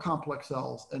upper complex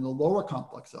cells and the lower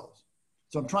complex cells?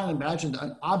 So I'm trying to imagine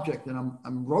an object, and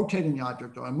I'm rotating the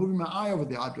object, or I'm moving my eye over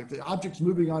the object. The object's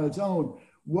moving on its own.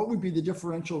 What would be the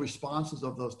differential responses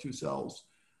of those two cells?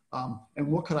 And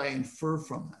what could I infer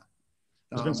from that?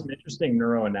 There's been some interesting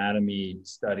neuroanatomy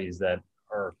studies that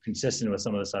are consistent with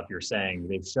some of the stuff you're saying.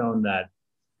 They've shown that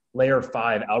layer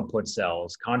 5 output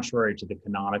cells, contrary to the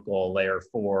canonical layer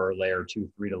 4, layer 2,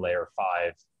 3 to layer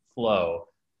 5 flow,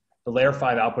 the layer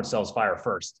 5 output cells fire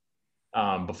first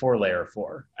before layer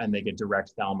 4, and they get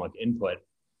direct thalamic input.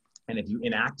 And if you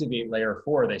inactivate layer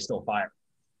 4, they still fire.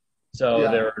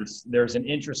 So there's an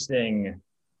interesting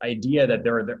idea that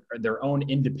they're their own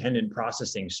independent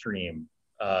processing stream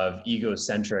of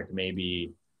egocentric,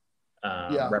 maybe.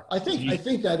 I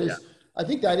think that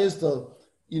is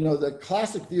the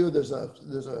classic view. There's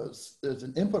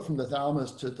an input from the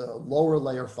thalamus to the lower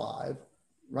layer 5,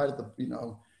 right at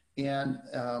the and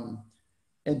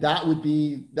And that would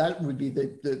be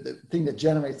the thing that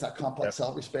generates that complex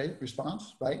cell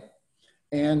response, right?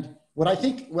 And what I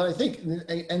think,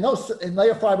 and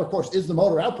layer 5, of course, is the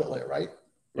motor output layer, right?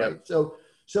 Yep. Right.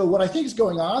 So what I think is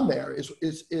going on there is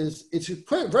it's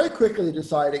very quickly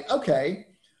deciding, okay,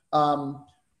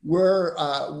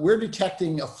 we're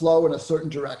detecting a flow in a certain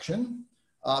direction.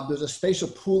 There's a spatial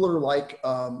pooler, like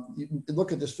you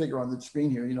look at this figure on the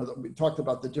screen here. You know, we talked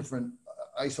about the different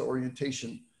iso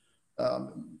orientation.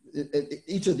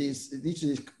 Each of these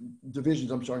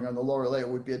divisions I'm showing on the lower layer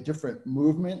would be a different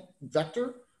movement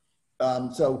vector.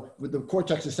 So with the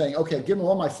cortex is saying, okay, given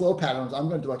all my flow patterns, I'm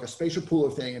going to do like a spatial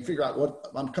pooler thing and figure out what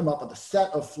I'm coming up with a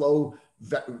set of flow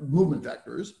movement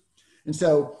vectors. And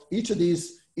so each of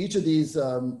these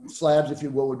slabs, if you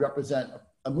will, would represent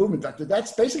a movement vector.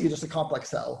 That's basically just a complex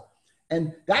cell.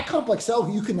 And that complex cell,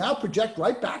 you can now project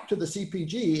right back to the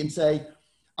CPG and say,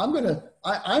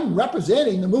 I'm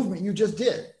representing the movement you just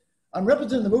did. I'm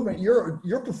representing the movement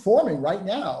you're performing right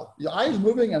now. Your eye is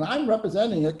moving and I'm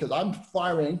representing it because I'm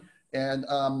firing. And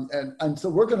so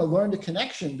we're going to learn the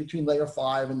connection between layer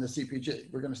 5 and the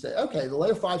CPG. We're going to say, okay, the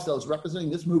layer 5 cell is representing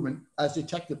this movement as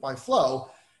detected by flow.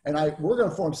 And we're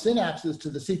going to form synapses to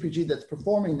the CPG that's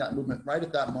performing that movement right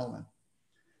at that moment.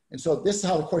 And so this is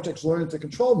how the cortex learns to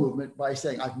control movement, by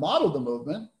saying, I've modeled the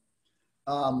movement.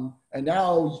 And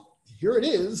now here it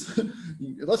is.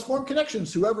 Let's form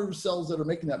connections to whoever cells that are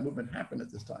making that movement happen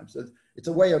at this time. So it's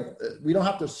a way of, we don't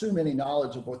have to assume any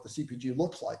knowledge of what the CPG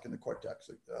looks like in the cortex.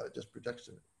 It just projects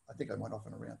it. I think I went off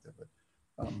on a rant there, but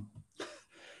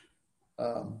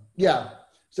yeah.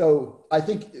 So I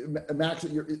think, Max,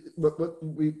 this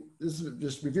is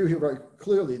just review here very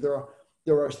clearly. There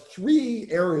are 3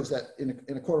 areas that in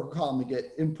a cortical column we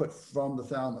get input from the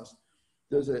thalamus.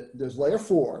 There's layer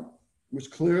 4,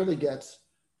 which clearly gets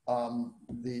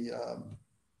the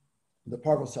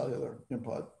parvocellular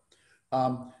input.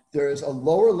 There is a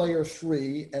lower layer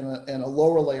 3 and a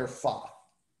lower layer 5.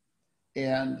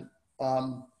 And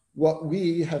what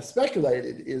we have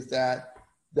speculated is that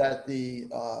the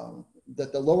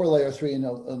lower layer 3 and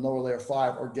the lower layer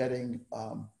 5 are getting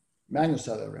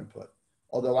magnocellular input.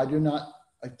 Although I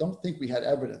don't think we had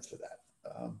evidence for that.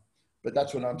 But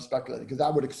that's what I'm speculating, because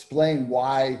that would explain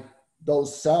why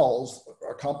those cells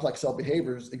or complex cell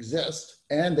behaviors exist.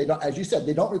 And they don't, as you said,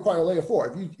 they don't require layer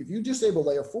 4. If you disable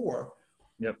layer 4,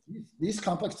 yep, these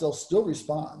complex cells still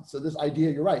respond. So this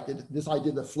idea, you're right, this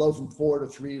idea that flow from 4 to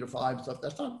 3 to 5 and stuff,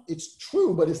 it's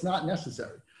true, but it's not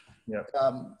necessary. Yep.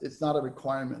 It's not a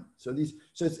requirement. So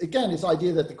it's again, this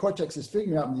idea that the cortex is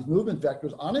figuring out these movement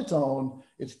vectors on its own.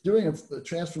 It's doing a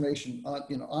transformation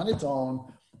on its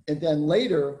own. And then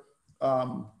later,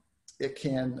 it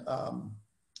can,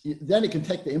 then it can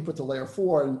take the input to layer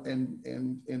 4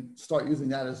 and start using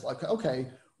that as like, okay,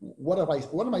 what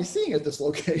am I seeing at this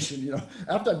location?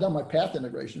 After I've done my path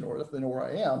integration, or if they know where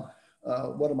I am,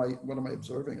 what am I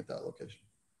observing at that location?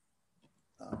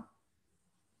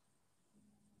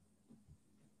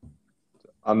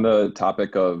 On the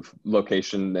topic of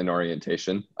location and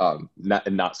orientation,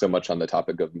 not so much on the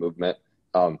topic of movement.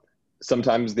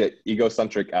 Sometimes the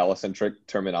ego-centric, allocentric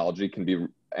terminology can be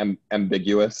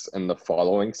ambiguous in the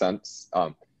following sense.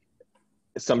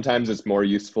 Sometimes it's more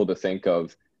useful to think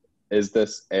of,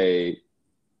 there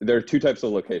are 2 types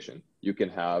of location. You can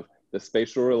have the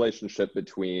spatial relationship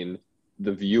between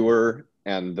the viewer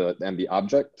and the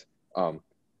object,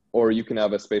 or you can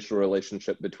have a spatial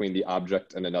relationship between the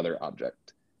object and another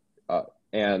object.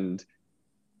 And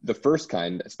the first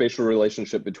kind, spatial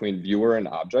relationship between viewer and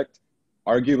object,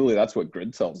 arguably that's what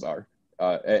grid cells are.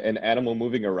 An animal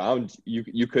moving around,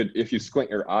 you could, if you squint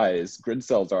your eyes, grid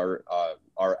cells are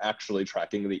actually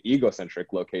tracking the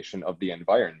egocentric location of the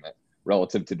environment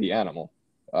relative to the animal.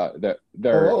 The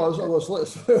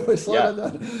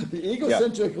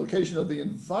egocentric location of the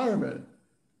environment.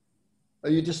 Are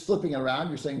you just flipping around?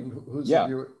 You're saying who's the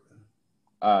viewer?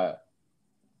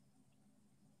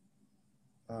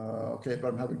 Okay, but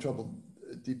I'm having trouble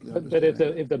deeply understanding.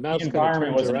 But if the mouse kind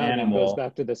of turns around and goes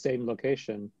back to the same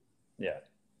location, yeah,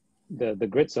 the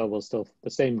grid cell will still, the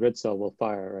same grid cell will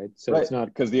fire, right? So it's not,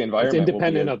 because the environment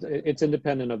it's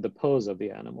independent of the pose of the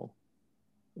animal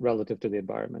relative to the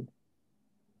environment.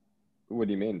 What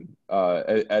do you mean?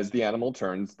 As the animal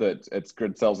turns, its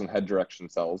grid cells and head direction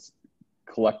cells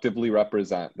collectively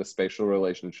represent the spatial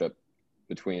relationship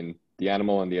between the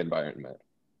animal and the environment.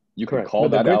 You can call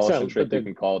that allocentric, you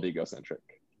can call it egocentric.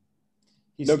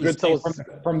 Grid cells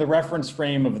from the reference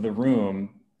frame of the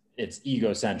room, it's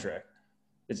egocentric.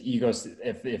 It's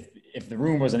if the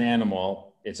room was an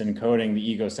animal, it's encoding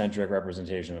the egocentric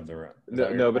representation of the room.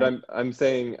 No, but I'm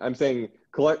saying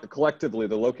collectively,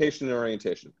 the location and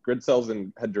orientation, grid cells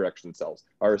and head direction cells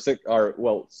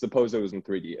well, suppose it was in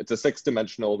 3D. It's a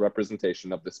 6-dimensional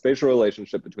representation of the spatial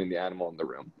relationship between the animal and the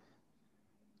room.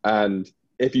 And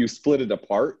if you split it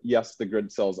apart, yes, the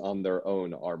grid cells on their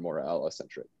own are more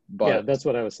allocentric. But yeah, that's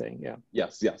what I was saying. Yeah.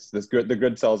 Yes. The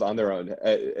grid cells on their own.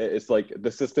 It's like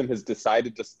the system has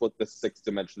decided to split the 6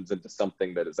 dimensions into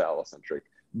something that is allocentric.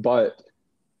 But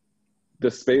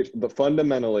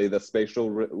fundamentally, the spatial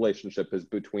relationship is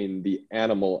between the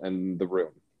animal and the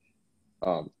room,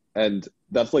 and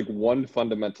that's like one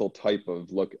fundamental type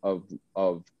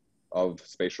of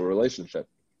spatial relationship.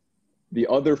 The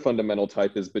other fundamental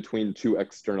type is between 2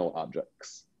 external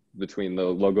objects, between the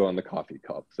logo on the coffee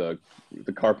cup, the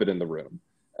carpet in the room,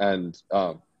 and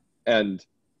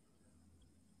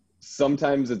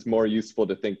sometimes it's more useful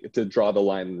to draw the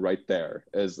line right there,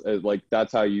 as like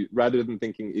that's how you, rather than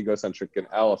thinking egocentric and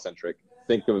allocentric,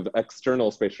 think of external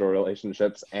spatial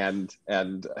relationships and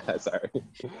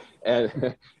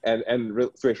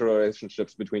spatial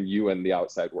relationships between you and the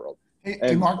outside world.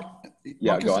 Hey, Mark.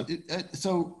 Yeah, Marcus, go on.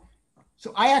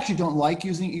 So I actually don't like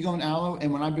using ego and allo,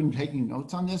 and when I've been taking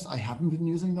notes on this, I haven't been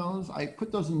using those. I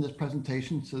put those in this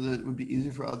presentation so that it would be easy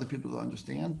for other people to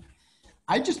understand.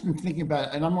 I've just been thinking about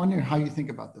it, and I'm wondering how you think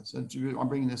about this. And I'm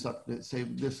bringing this up to say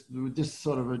this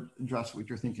sort of address what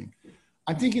you're thinking.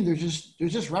 I'm thinking there's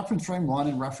just reference frame 1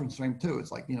 and reference frame 2.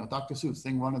 It's like, Dr. Seuss,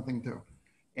 thing 1 and thing 2.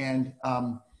 And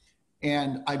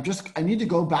I need to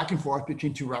go back and forth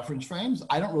between 2 reference frames.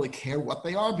 I don't really care what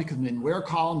they are, because in where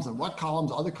columns and what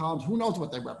columns, other columns, who knows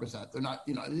what they represent? They're not,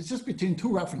 it's just between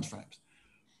 2 reference frames.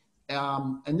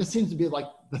 And this seems to be like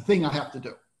the thing I have to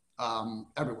do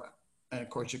everywhere. And of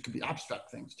course, it could be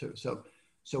abstract things too. So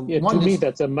yeah, to me,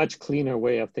 that's a much cleaner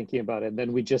way of thinking about it.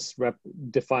 Then we just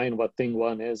define what thing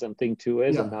 1 is and thing 2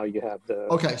 is, and now you have the.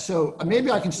 Okay, so maybe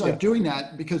I can start doing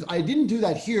that, because I didn't do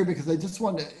that here, because I just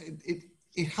wanted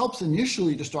it helps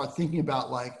initially to start thinking about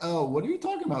like, oh, what are you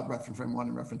talking about reference frame 1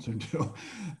 and reference frame 2?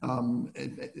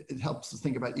 It helps to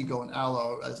think about ego and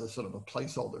allo as a sort of a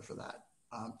placeholder for that.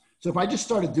 So if I just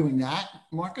started doing that,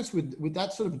 Marcus, would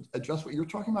that sort of address what you're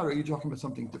talking about, or are you talking about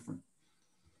something different?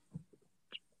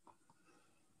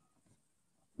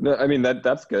 No, I mean,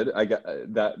 that's good. I got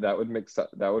that would make sense.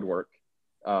 That would work.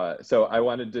 So I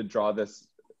wanted to draw this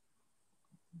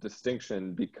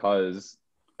distinction because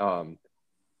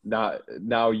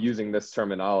now using this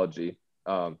terminology.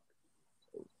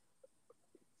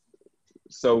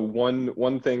 So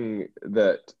one thing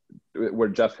where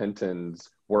Jeff Hinton's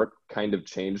work kind of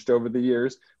changed over the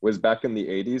years was back in the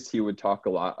 80s. He would talk a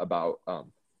lot about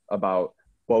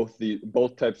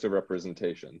both types of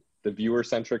representation, the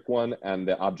viewer-centric one and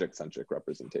the object-centric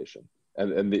representation,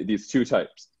 and these 2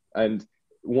 types. And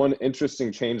one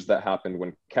interesting change that happened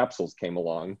when capsules came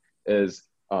along is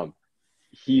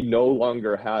he no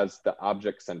longer has the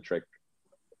object-centric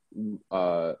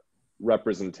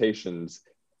representations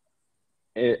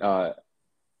in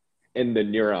the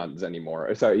neurons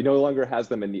anymore. Sorry, he no longer has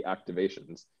them in the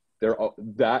activations.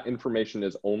 That information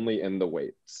is only in the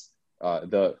weights.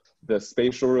 The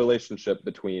spatial relationship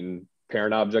between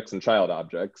parent objects and child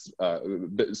objects,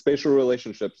 spatial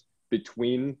relationships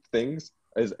between things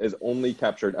is only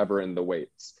captured ever in the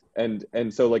weights. And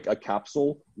so like a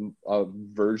capsule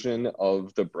version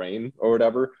of the brain or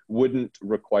whatever wouldn't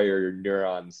require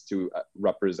neurons to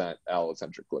represent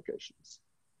allocentric locations.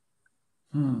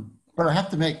 But I have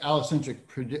to make allocentric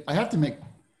I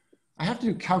have to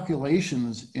do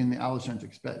calculations in the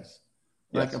allocentric space.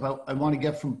 Like Yes. I want to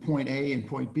get from point A and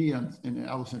point B in an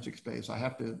allocentric space. I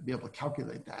have to be able to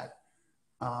calculate that.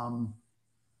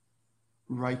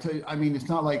 Right. I mean, it's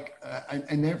not like,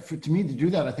 and therefore, to me to do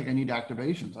that, I think I need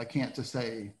activations. I can't just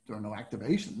say there are no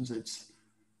activations. It's,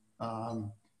 you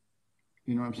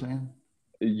know what I'm saying?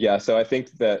 Yeah. So I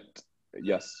think that,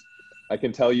 yes, I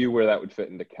can tell you where that would fit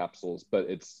into capsules, but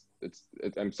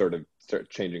I'm sort of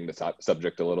changing the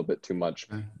subject a little bit too much.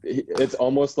 Okay. It's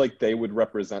almost like they would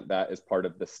represent that as part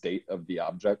of the state of the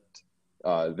object.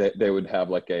 They would have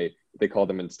like they call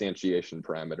them instantiation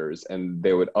parameters, and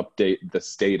they would update the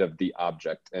state of the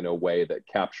object in a way that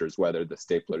captures whether the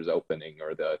stapler's opening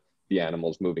or the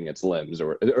animal's moving its limbs,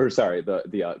 or sorry,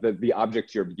 the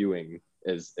object you're viewing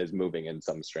is moving in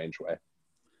some strange way.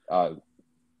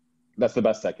 That's the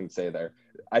best I can say there.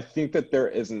 I think that there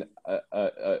is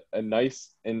a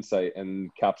nice insight in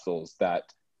capsules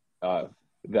that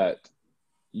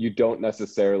you don't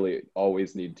necessarily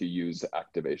always need to use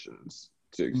activations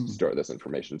to store this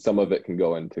information. Some of it can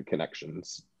go into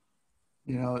connections.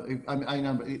 You know, I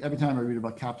know every time I read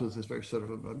about capsules, it's very sort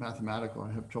of a mathematical.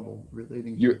 I have trouble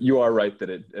relating. You are right that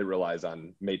it relies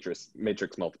on matrix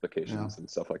multiplications and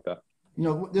stuff like that. You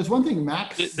know, there's one thing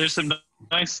Max. There's some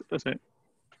nice. Okay.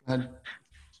 And,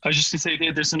 I was just gonna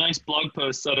say there's some nice blog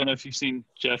posts. I don't know if you've seen,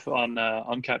 Jeff,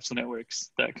 on Capsule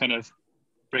Networks that kind of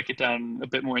break it down a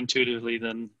bit more intuitively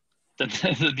than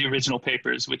the original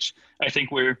papers, which I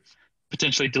think were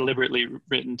potentially deliberately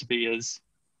written to be as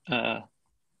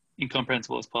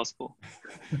incomprehensible as possible.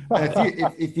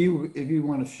 if you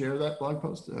want to share that blog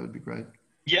post, that would be great.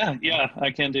 Yeah, I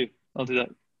can do. I'll do that.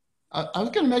 I was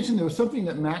going to mention there was something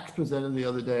that Max presented the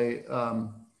other day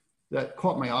that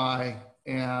caught my eye,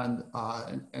 and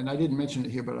I didn't mention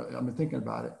it here, but I've been thinking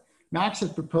about it. Max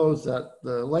had proposed that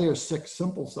the layer 6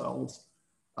 simple cells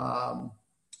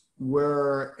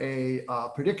were a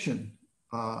prediction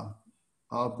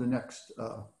of the next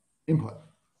input,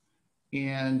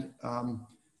 and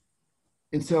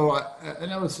so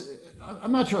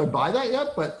I'm not sure I buy that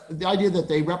yet, but the idea that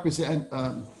they represent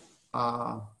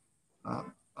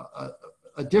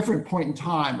a different point in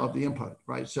time of the input,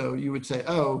 right? So you would say,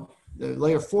 oh, the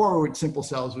layer 4 simple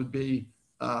cells would be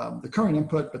the current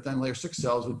input, but then layer 6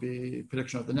 cells would be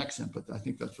prediction of the next input. I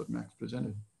think that's what Max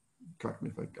presented. Correct me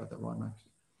if I got that wrong, Max.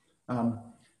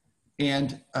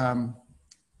 And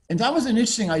that was an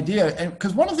interesting idea, and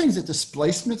because one of the things that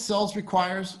displacement cells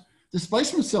require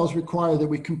that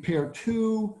we compare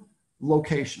two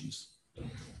locations.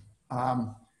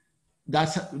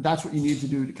 That's what you need to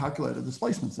do to calculate a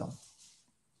displacement cell.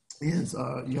 Is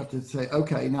you have to say,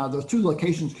 okay, now those two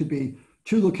locations could be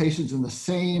two locations in the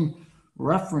same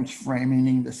reference frame,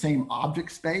 meaning the same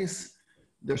object space.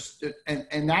 And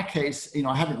in that case,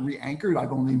 I haven't re-anchored,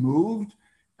 I've only moved.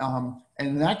 And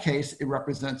in that case, it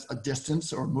represents a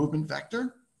distance or movement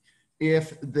vector.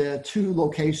 If the two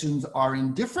locations are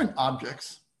in different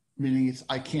objects, meaning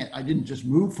I didn't just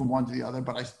move from one to the other,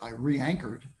 but I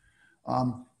re-anchored,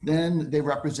 then they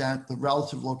represent the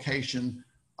relative location,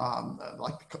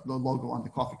 like the logo on the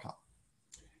coffee cup.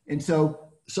 And so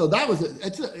that was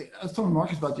I was telling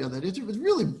Marcus about the other day. It was a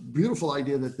really beautiful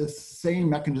idea that this same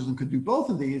mechanism could do both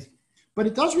of these, but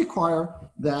it does require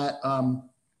that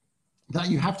that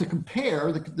you have to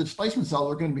compare the displacement cells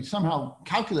are going to be somehow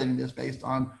calculating this based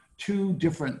on two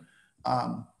different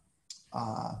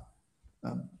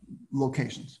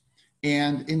locations.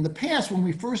 And in the past, when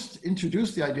we first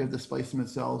introduced the idea of displacement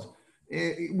cells,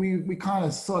 we kind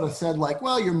of sort of said like,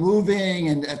 well, you're moving,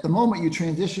 and at the moment you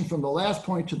transition from the last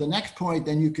point to the next point,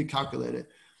 then you could calculate it.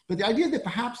 But the idea that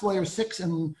perhaps layer 6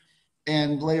 and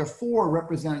layer 4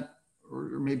 represent,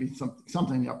 or maybe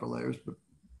something in the upper layers, but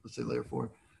let's say layer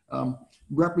 4,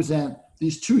 represent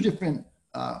these two different,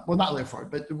 well, not layer 4,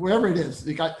 but wherever it is,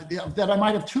 that I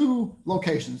might have two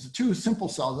locations, two simple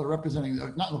cells that are representing,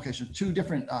 not locations, two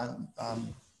different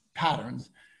patterns.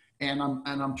 And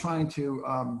I'm trying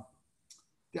to,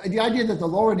 the idea that the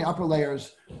lower and the upper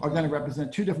layers are going to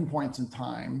represent two different points in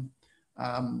time.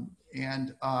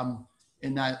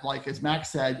 In that, like as Max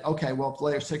said, okay, well, if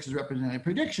layer 6 is representing a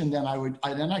prediction, then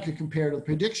I could compare the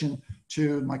prediction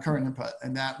to my current input,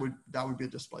 and that would be a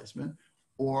displacement.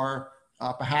 Or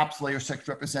perhaps layer 6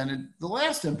 represented the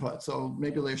last input, so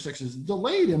maybe layer 6 is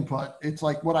delayed input. It's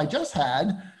like what I just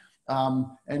had,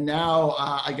 and now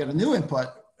I get a new input,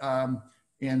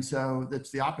 and so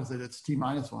that's the opposite. It's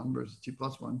t-1 versus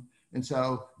t+1. And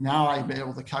so now I've been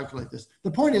able to calculate this.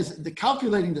 The point is the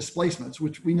calculating displacements,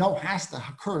 which we know has to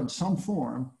occur in some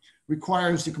form,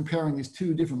 requires you comparing these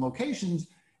two different locations.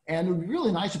 And it would be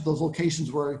really nice if those locations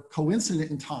were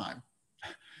coincident in time,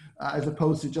 as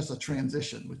opposed to just a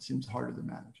transition, which seems harder to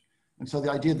manage. And so the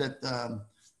idea that,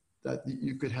 that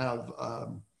you could have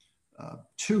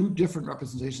two different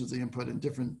representations of the input and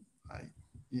different,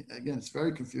 again, it's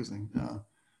very confusing.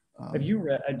 Have you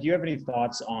read, do you have any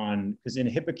thoughts on, because in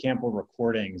hippocampal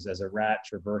recordings, as a rat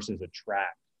traverses a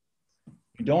track,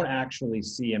 you don't actually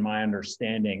see, in my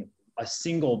understanding, a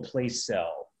single place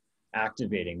cell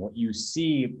activating. What you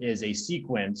see is a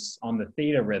sequence on the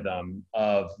theta rhythm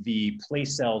of the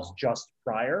place cells just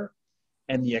prior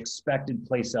and the expected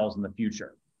place cells in the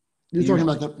future. You're talking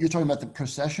about the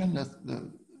precession?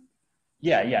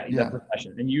 Yeah, the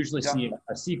precession. And you usually see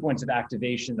a sequence of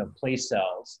activation of place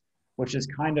cells, which is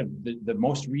kind of the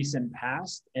most recent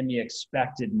past and the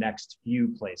expected next few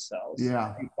place cells. Yeah.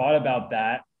 Have you thought about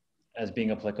that as being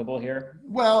applicable here?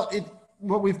 Well,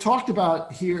 what we've talked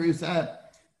about here is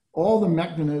that all the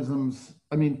mechanisms,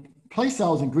 I mean, place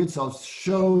cells and grid cells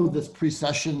show this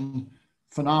precession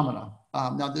phenomena.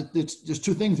 Now, there's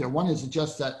two things there. One is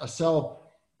just that a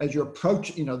cell, as you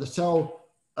approach, the cell,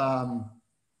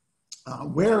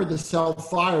 where the cell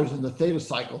fires in the theta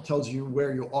cycle tells you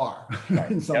where you are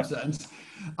in some sense.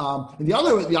 And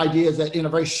the idea is that in a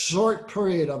very short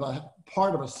period of a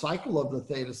part of a cycle of the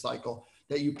theta cycle,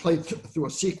 that you play through a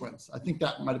sequence. I think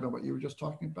that might have been what you were just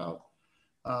talking about.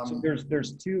 So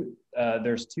there's two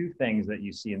things that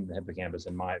you see in the hippocampus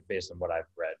based on what I've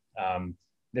read.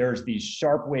 There's these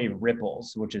sharp wave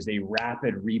ripples, which is a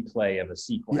rapid replay of a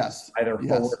sequence, yes, either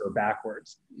forward or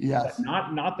backwards. Yes.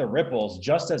 But not the ripples,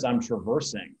 just as I'm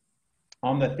traversing.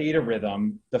 On the theta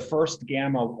rhythm, the first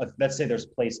gamma, let's say there's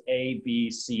place A,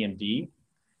 B, C, and D.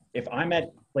 If I'm at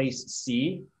place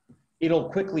C, it'll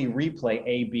quickly replay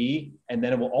A, B, and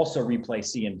then it will also replay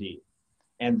C and D.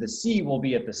 And the C will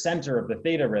be at the center of the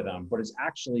theta rhythm, but it's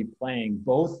actually playing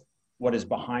both what is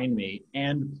behind me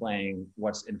and playing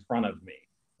what's in front of me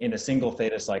in a single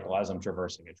theta cycle as I'm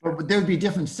traversing a track. But there would be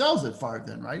different cells that fired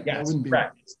then, right? Yeah, it's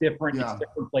correct. It's different. Yeah. It's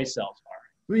different place cells firing.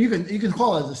 Well, you can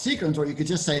call it as a sequence, or you could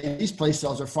just say these place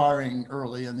cells are firing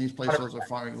early and these place 100%. Cells are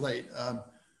firing late.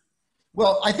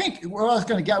 Well, I think where I was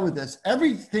going to get with this,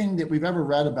 everything that we've ever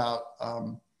read about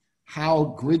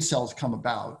how grid cells come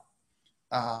about,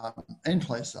 and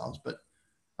place cells, but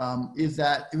is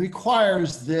that it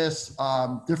requires this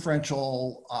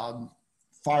differential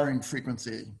firing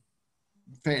frequency,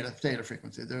 theta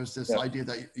frequency. There's this idea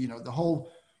that, you know,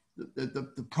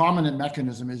 the prominent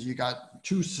mechanism is you got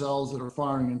two cells that are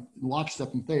firing in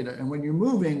lockstep in theta, and when you're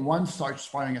moving, one starts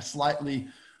firing a slightly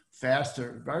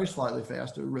faster, very slightly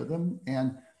faster rhythm,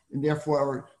 and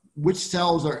therefore which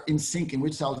cells are in sync and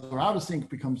which cells are out of sync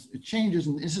it changes,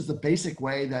 and this is the basic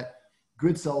way that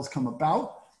grid cells come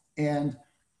about, and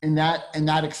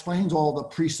that explains all the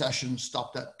precession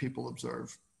stuff that people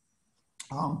observe.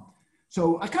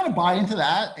 So I kind of buy into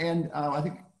that, and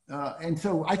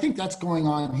so I think that's going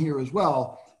on here as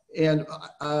well. And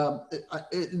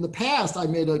in the past, I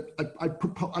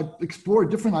explored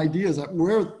different ideas at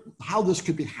how this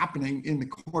could be happening in the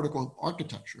cortical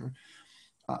architecture.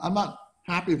 I'm not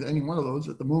happy with any one of those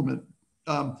at the moment,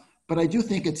 but I do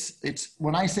think it's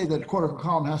when I say that a cortical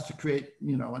column has to create,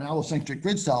 you know, an allocentric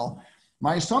grid cell,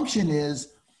 my assumption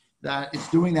is that it's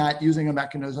doing that using a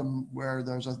mechanism where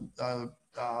there's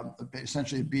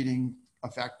essentially a beating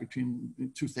effect between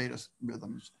two theta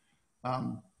rhythms.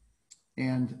 That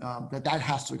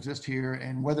has to exist here.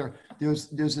 And whether there's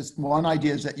this one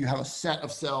idea is that you have a set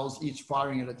of cells each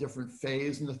firing at a different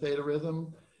phase in the theta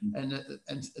rhythm, and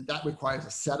that requires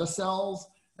a set of cells.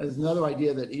 And there's another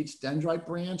idea that each dendrite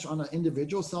branch on an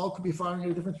individual cell could be firing at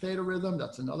a different theta rhythm.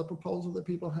 That's another proposal that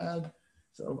people had.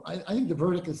 So I think the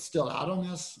verdict is still out on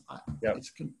this. Yep.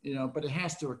 It's, you know, but it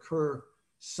has to occur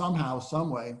somehow, some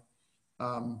way.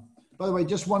 By the way,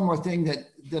 just one more thing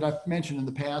that I've mentioned in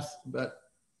the past, but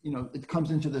you know, it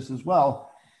comes into this as well,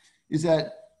 is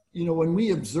that, you know, when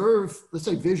we observe, let's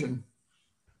say vision,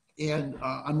 and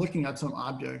I'm looking at some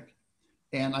object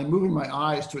and I'm moving my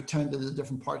eyes to attend to the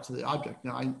different parts of the object.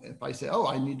 Now, if I say, oh,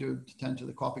 I need to attend to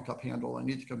the coffee cup handle, I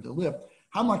need to come to the lip,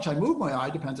 how much I move my eye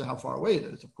depends on how far away it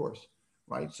is, of course,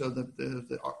 right? So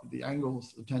the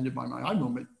angles attended by my eye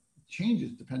movement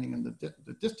changes depending on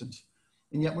the distance.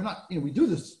 And yet we're not, you know, we do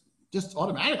this just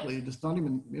automatically, we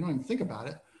don't even think about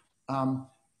it.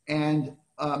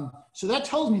 So that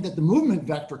tells me that the movement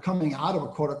vector coming out of a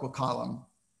cortical column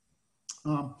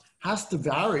has to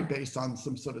vary based on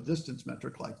some sort of distance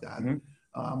metric like that.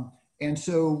 Mm-hmm. And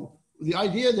so the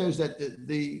idea there is that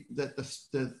the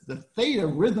theta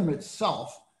rhythm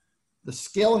itself, the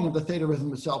scaling of the theta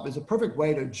rhythm itself, is a perfect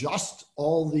way to adjust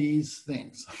all these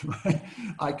things. Right?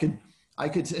 I could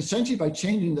essentially, by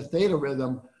changing the theta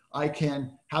rhythm, I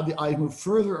can have the eye move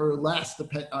further or less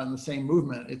depending on the same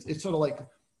movement. It's sort of like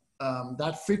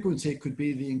that frequency could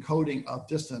be the encoding of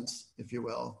distance, if you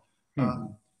will.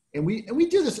 And we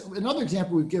do this. Another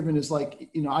example we've given is like,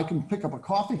 you know, I can pick up a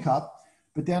coffee cup,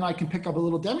 but then I can pick up a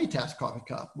little demi-tasse coffee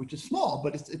cup, which is small,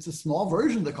 but it's a small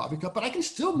version of the coffee cup, but I can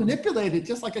still manipulate it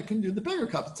just like I can do the bigger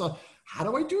cup. So how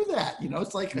do I do that? You know,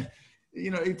 it's like,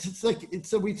 you know, it seems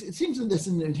that this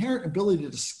inherent ability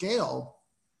to scale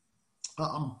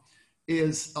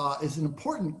is an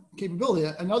important capability.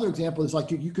 Another example is like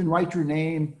you can write your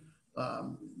name,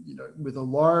 you know, with a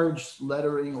large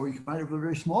lettering, or you can write it with a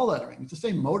very small lettering. It's the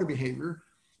same motor behavior,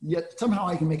 yet somehow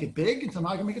I can make it big and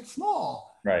somehow I can make it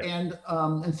small. Right. And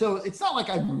so it's not like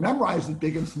I've memorized it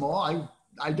big and small.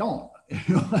 I don't.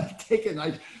 I've taken.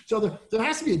 So there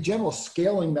has to be a general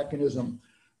scaling mechanism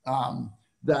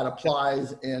that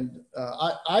applies. And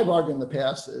I've argued in the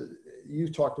past. You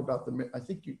talked about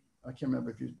I can't remember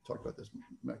if you talked about this.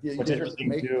 Yeah, what's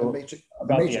interesting too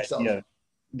about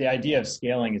the idea of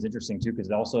scaling is interesting too, because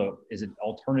it also is an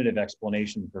alternative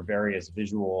explanation for various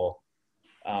visual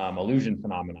illusion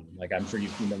phenomenon. Like I'm sure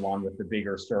you've seen along with the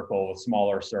bigger circle with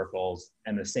smaller circles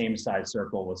and the same size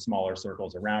circle with smaller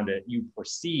circles around it, you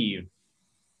perceive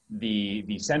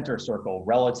the center circle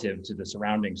relative to the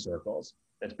surrounding circles.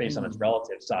 That's based on its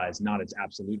relative size, not its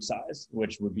absolute size,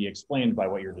 which would be explained by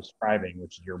what you're describing,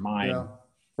 which is your mind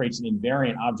creates an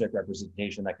invariant object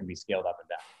representation that can be scaled up and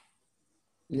down.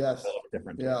 Yes.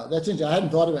 Different. Yeah, that's interesting. I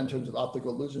hadn't thought of it in terms of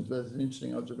optical illusions, but it's an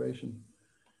interesting observation.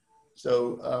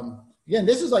 So again,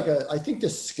 this is like I think the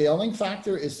scaling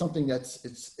factor is something that's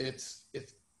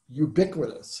it's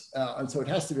ubiquitous, and so it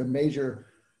has to be a major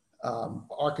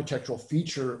architectural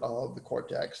feature of the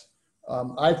cortex.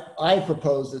 I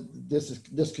propose that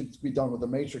this could be done with the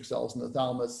matrix cells in the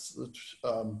thalamus,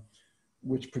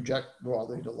 which project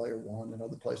broadly to layer 1 and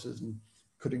other places and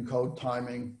could encode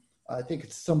timing. I think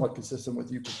it's somewhat consistent with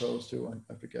what you proposed too.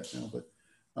 I forget now,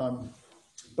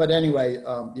 but anyway,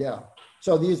 yeah.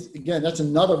 So these, again, that's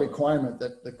another requirement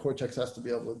that the cortex has to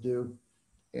be able to do.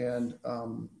 And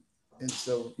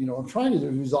so, you know, I'm trying to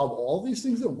resolve all these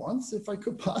things at once if I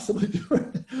could possibly do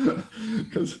it,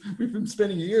 because we've been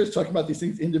spending years talking about these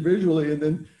things individually, and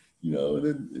then, you know, and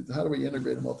then how do we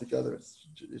integrate them all together?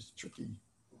 It's tricky.